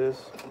pace, that is.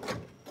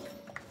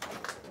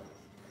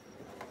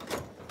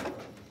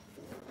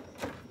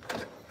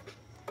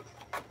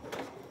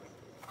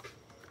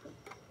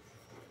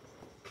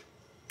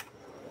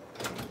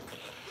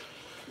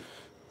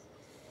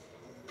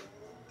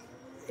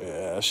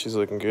 Yeah, she's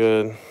looking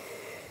good.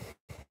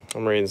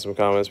 I'm reading some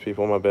comments,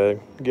 people, my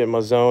bad. Get in my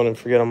zone and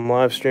forget I'm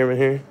live streaming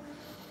here.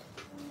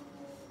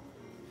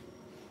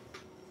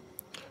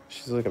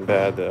 She's looking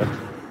bad, though.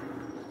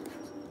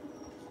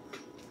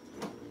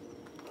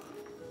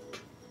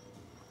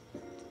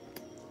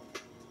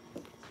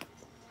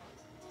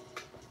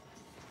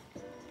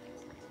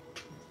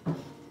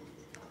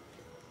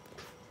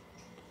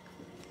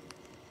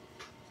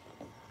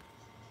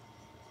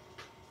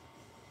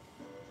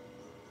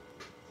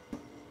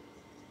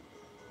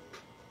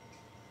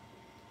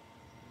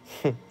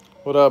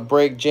 What up,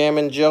 Break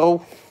Jammin'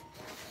 Joe?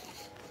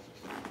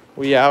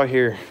 We out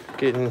here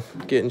getting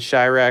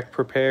Chirac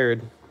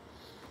prepared.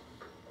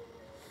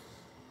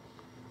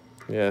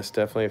 Yes,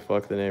 definitely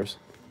fuck the neighbors.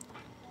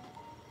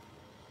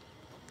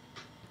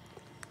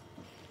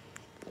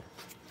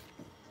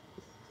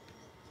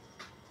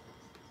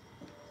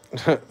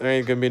 There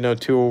ain't gonna be no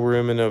tool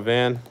room in no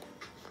van.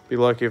 Be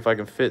lucky if I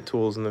can fit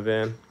tools in the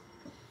van.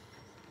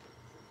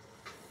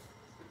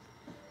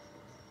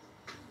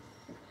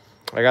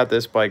 I got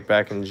this bike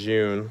back in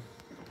June.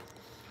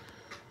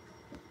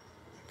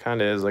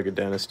 Kinda is like a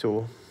dentist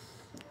tool.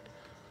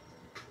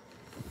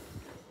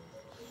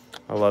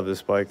 I love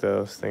this bike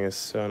though. This thing is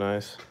so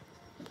nice.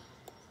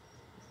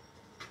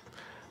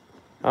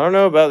 I don't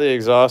know about the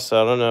exhaust.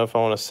 I don't know if I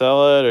want to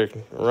sell it or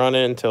run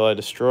it until I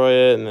destroy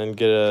it and then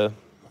get a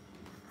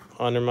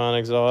undermount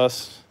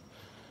exhaust.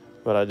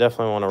 But I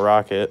definitely want to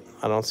rock it.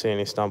 I don't see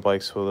any stunt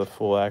bikes with a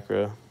full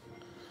acro.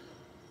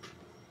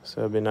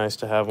 So it'd be nice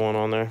to have one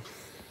on there.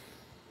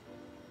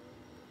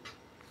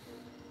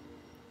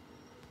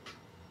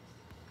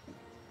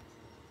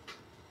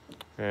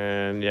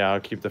 And yeah, I'll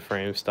keep the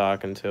frame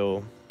stock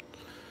until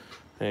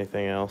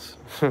anything else.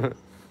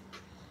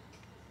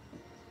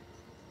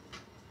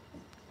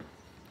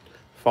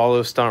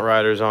 Follow stunt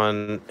riders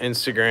on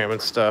Instagram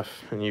and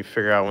stuff, and you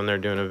figure out when they're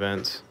doing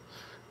events.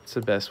 It's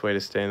the best way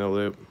to stay in the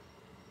loop.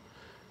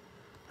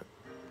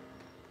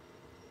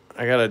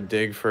 I gotta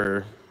dig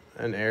for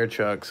an air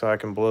chuck so I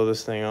can blow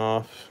this thing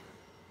off.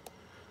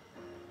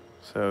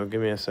 So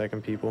give me a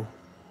second, people.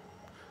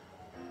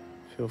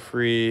 Feel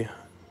free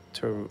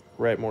to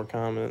write more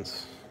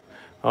comments.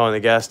 Oh, and the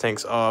gas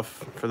tank's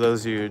off for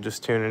those of you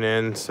just tuning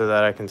in so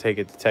that I can take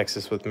it to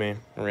Texas with me.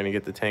 We're gonna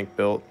get the tank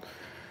built,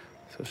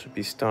 so it should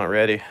be stunt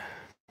ready.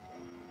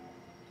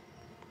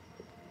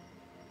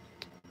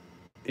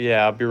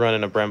 Yeah, I'll be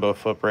running a Brembo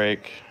foot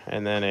brake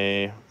and then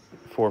a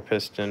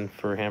 4-piston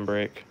for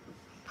handbrake.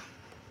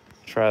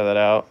 Try that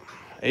out.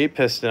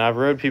 8-piston, I've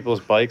rode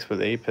people's bikes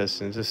with 8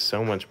 pistons, just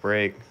so much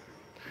brake.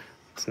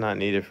 It's not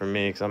needed for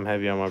me because I'm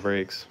heavy on my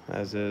brakes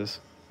as is.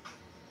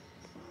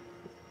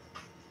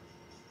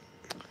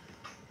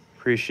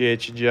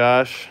 Appreciate you,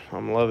 Josh.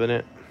 I'm loving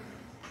it.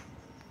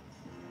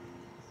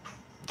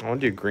 I want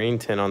to do green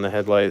tint on the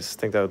headlights. I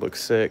think that would look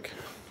sick.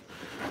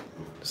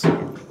 Just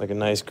like a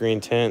nice green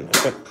tint.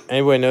 If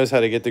anybody knows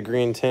how to get the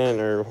green tint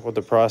or what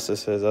the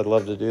process is, I'd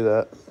love to do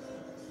that.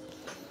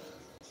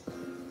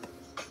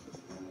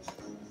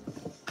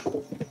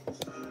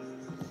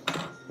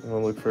 I'm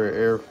gonna look for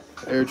an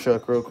air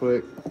chuck real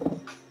quick.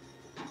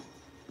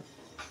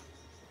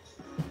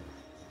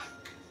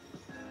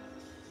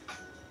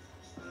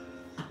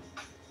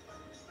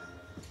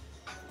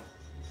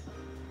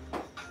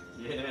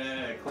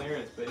 Yeah,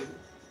 clearance, baby.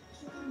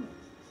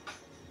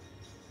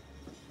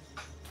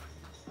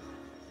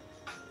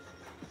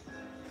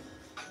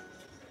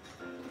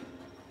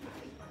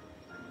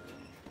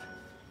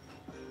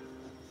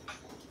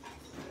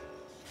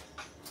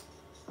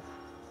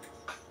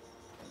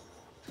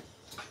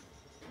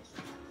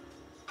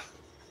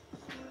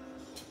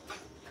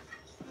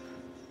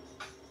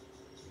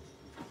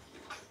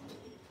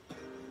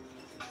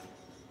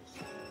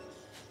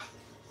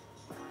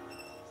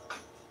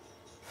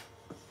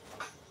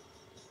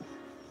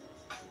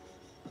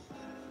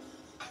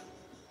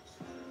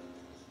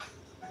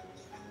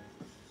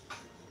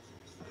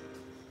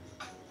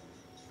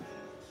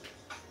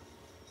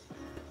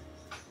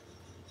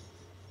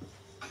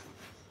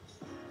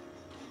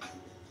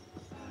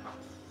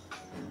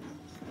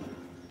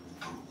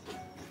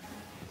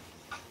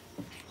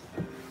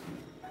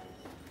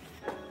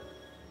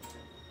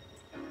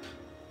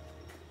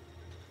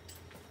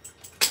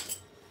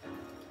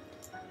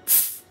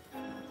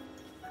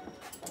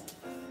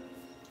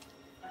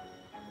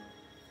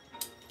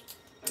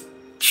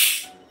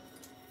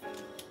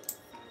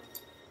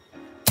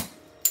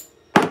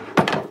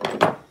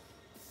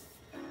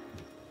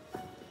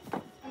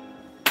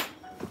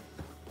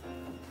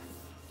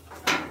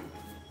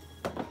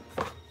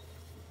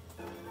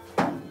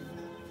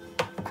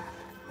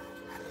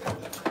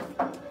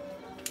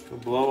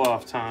 Blow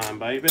off time,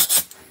 baby.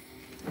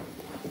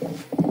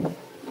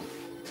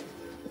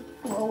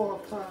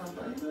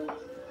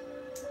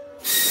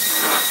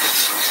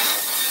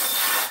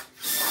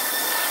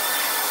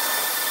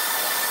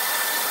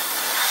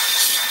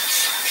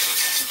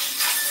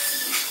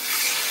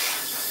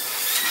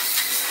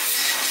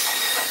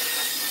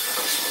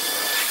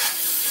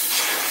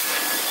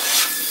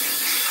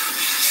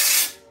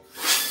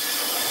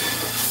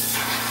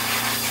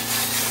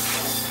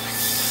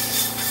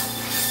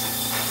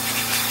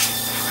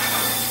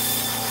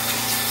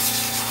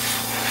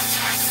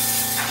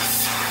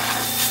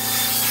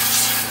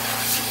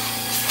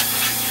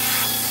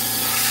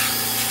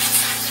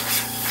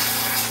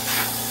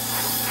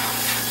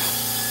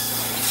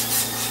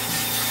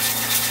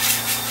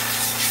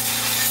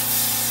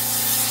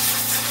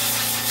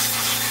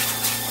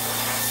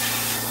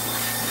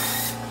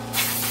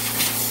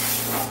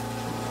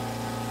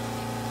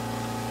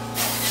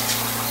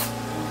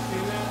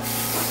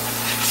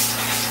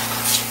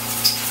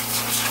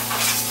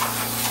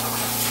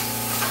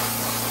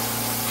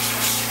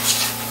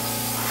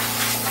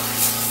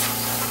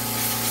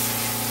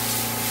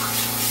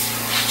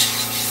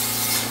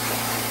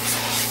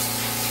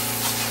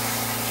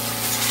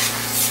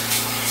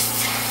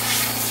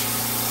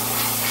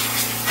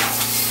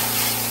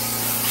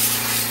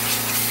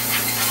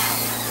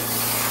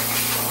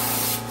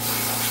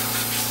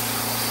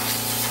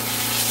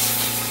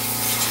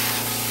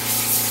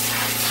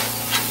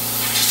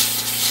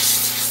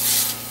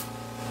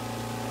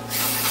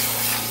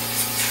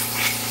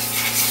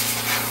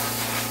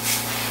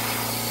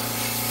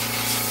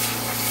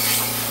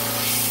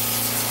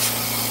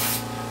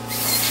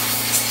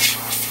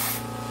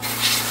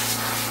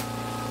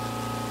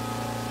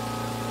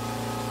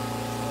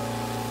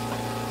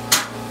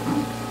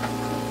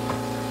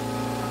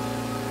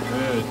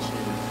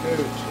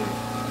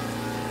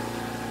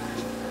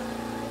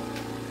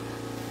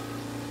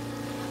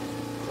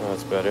 Oh,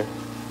 that's better.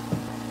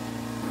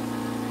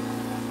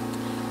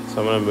 So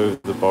I'm gonna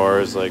move the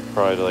bars like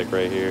probably to like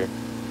right here.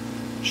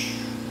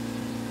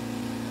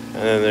 And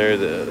then they're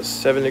the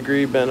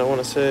 7-degree bend, I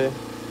wanna say.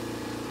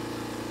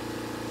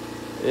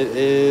 It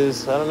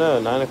is, I don't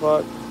know, 9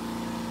 o'clock.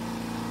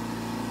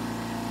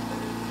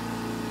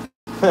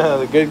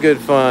 The good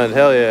fun,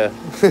 hell yeah.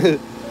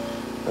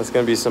 That's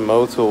gonna be some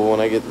Motul when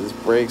I get these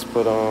brakes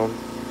put on.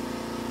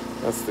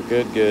 That's the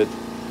good.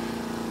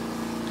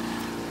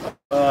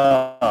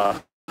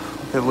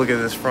 Could look at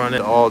this front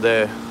end all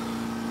day,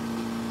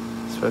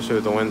 especially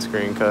with the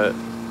windscreen cut.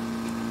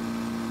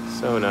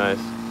 So nice.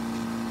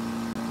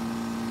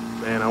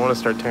 Man, I want to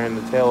start tearing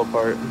the tail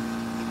apart.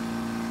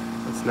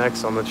 That's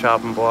next on the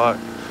chopping block.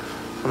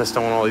 I just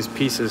don't want all these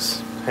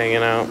pieces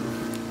hanging out.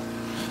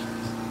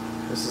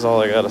 This is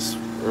all I gotta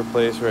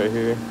replace right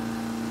here.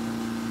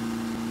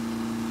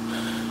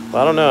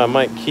 But I don't know, I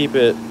might keep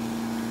it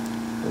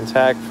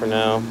intact for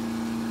now,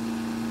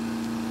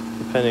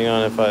 depending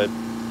on if I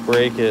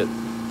break it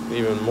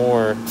even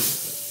more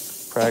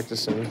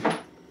practicing,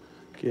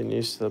 getting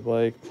used to the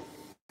bike.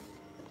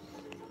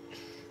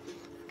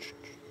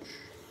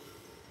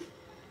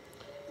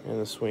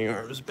 And the swing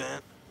arm is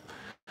bent.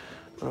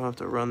 I don't have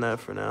to run that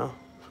for now.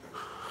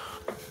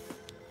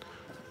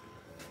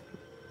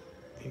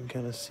 You can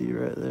kind of see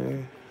right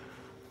there.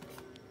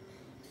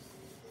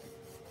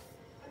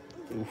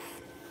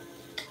 Oof.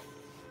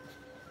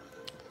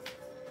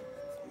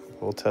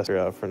 We'll test her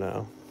out for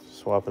now.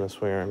 Swapping a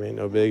swing arm ain't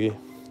no biggie.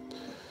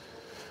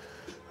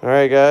 All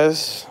right,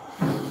 guys.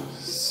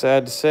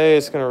 Sad to say,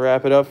 it's gonna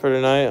wrap it up for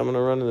tonight. I'm gonna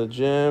run to the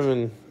gym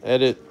and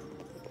edit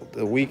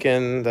the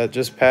weekend that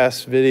just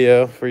passed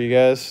video for you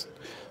guys.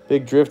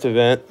 Big drift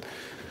event.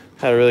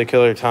 Had a really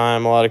killer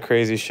time. A lot of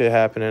crazy shit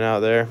happening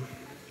out there.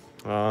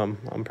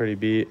 I'm pretty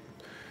beat,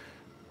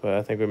 but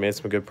I think we made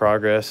some good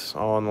progress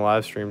all on the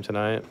live stream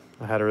tonight.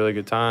 I had a really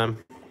good time,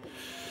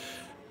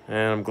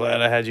 and I'm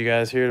glad I had you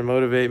guys here to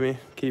motivate me,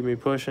 keep me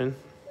pushing.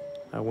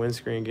 That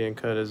windscreen getting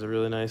cut is a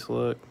really nice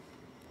look.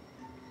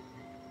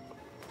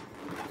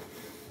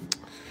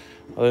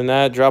 Other than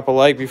that, drop a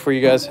like before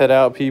you guys head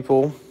out,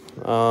 people.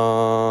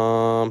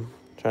 Trying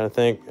to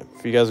think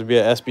if you guys would be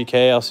at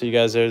SBK. I'll see you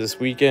guys there this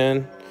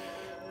weekend.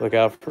 Look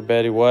out for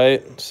Betty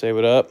White. Say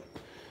what up.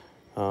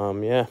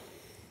 Yeah.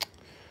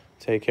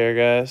 Take care,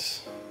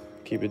 guys.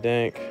 Keep it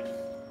dank.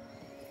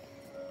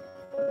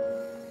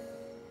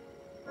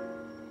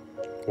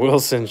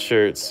 Wilson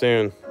shirt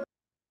soon.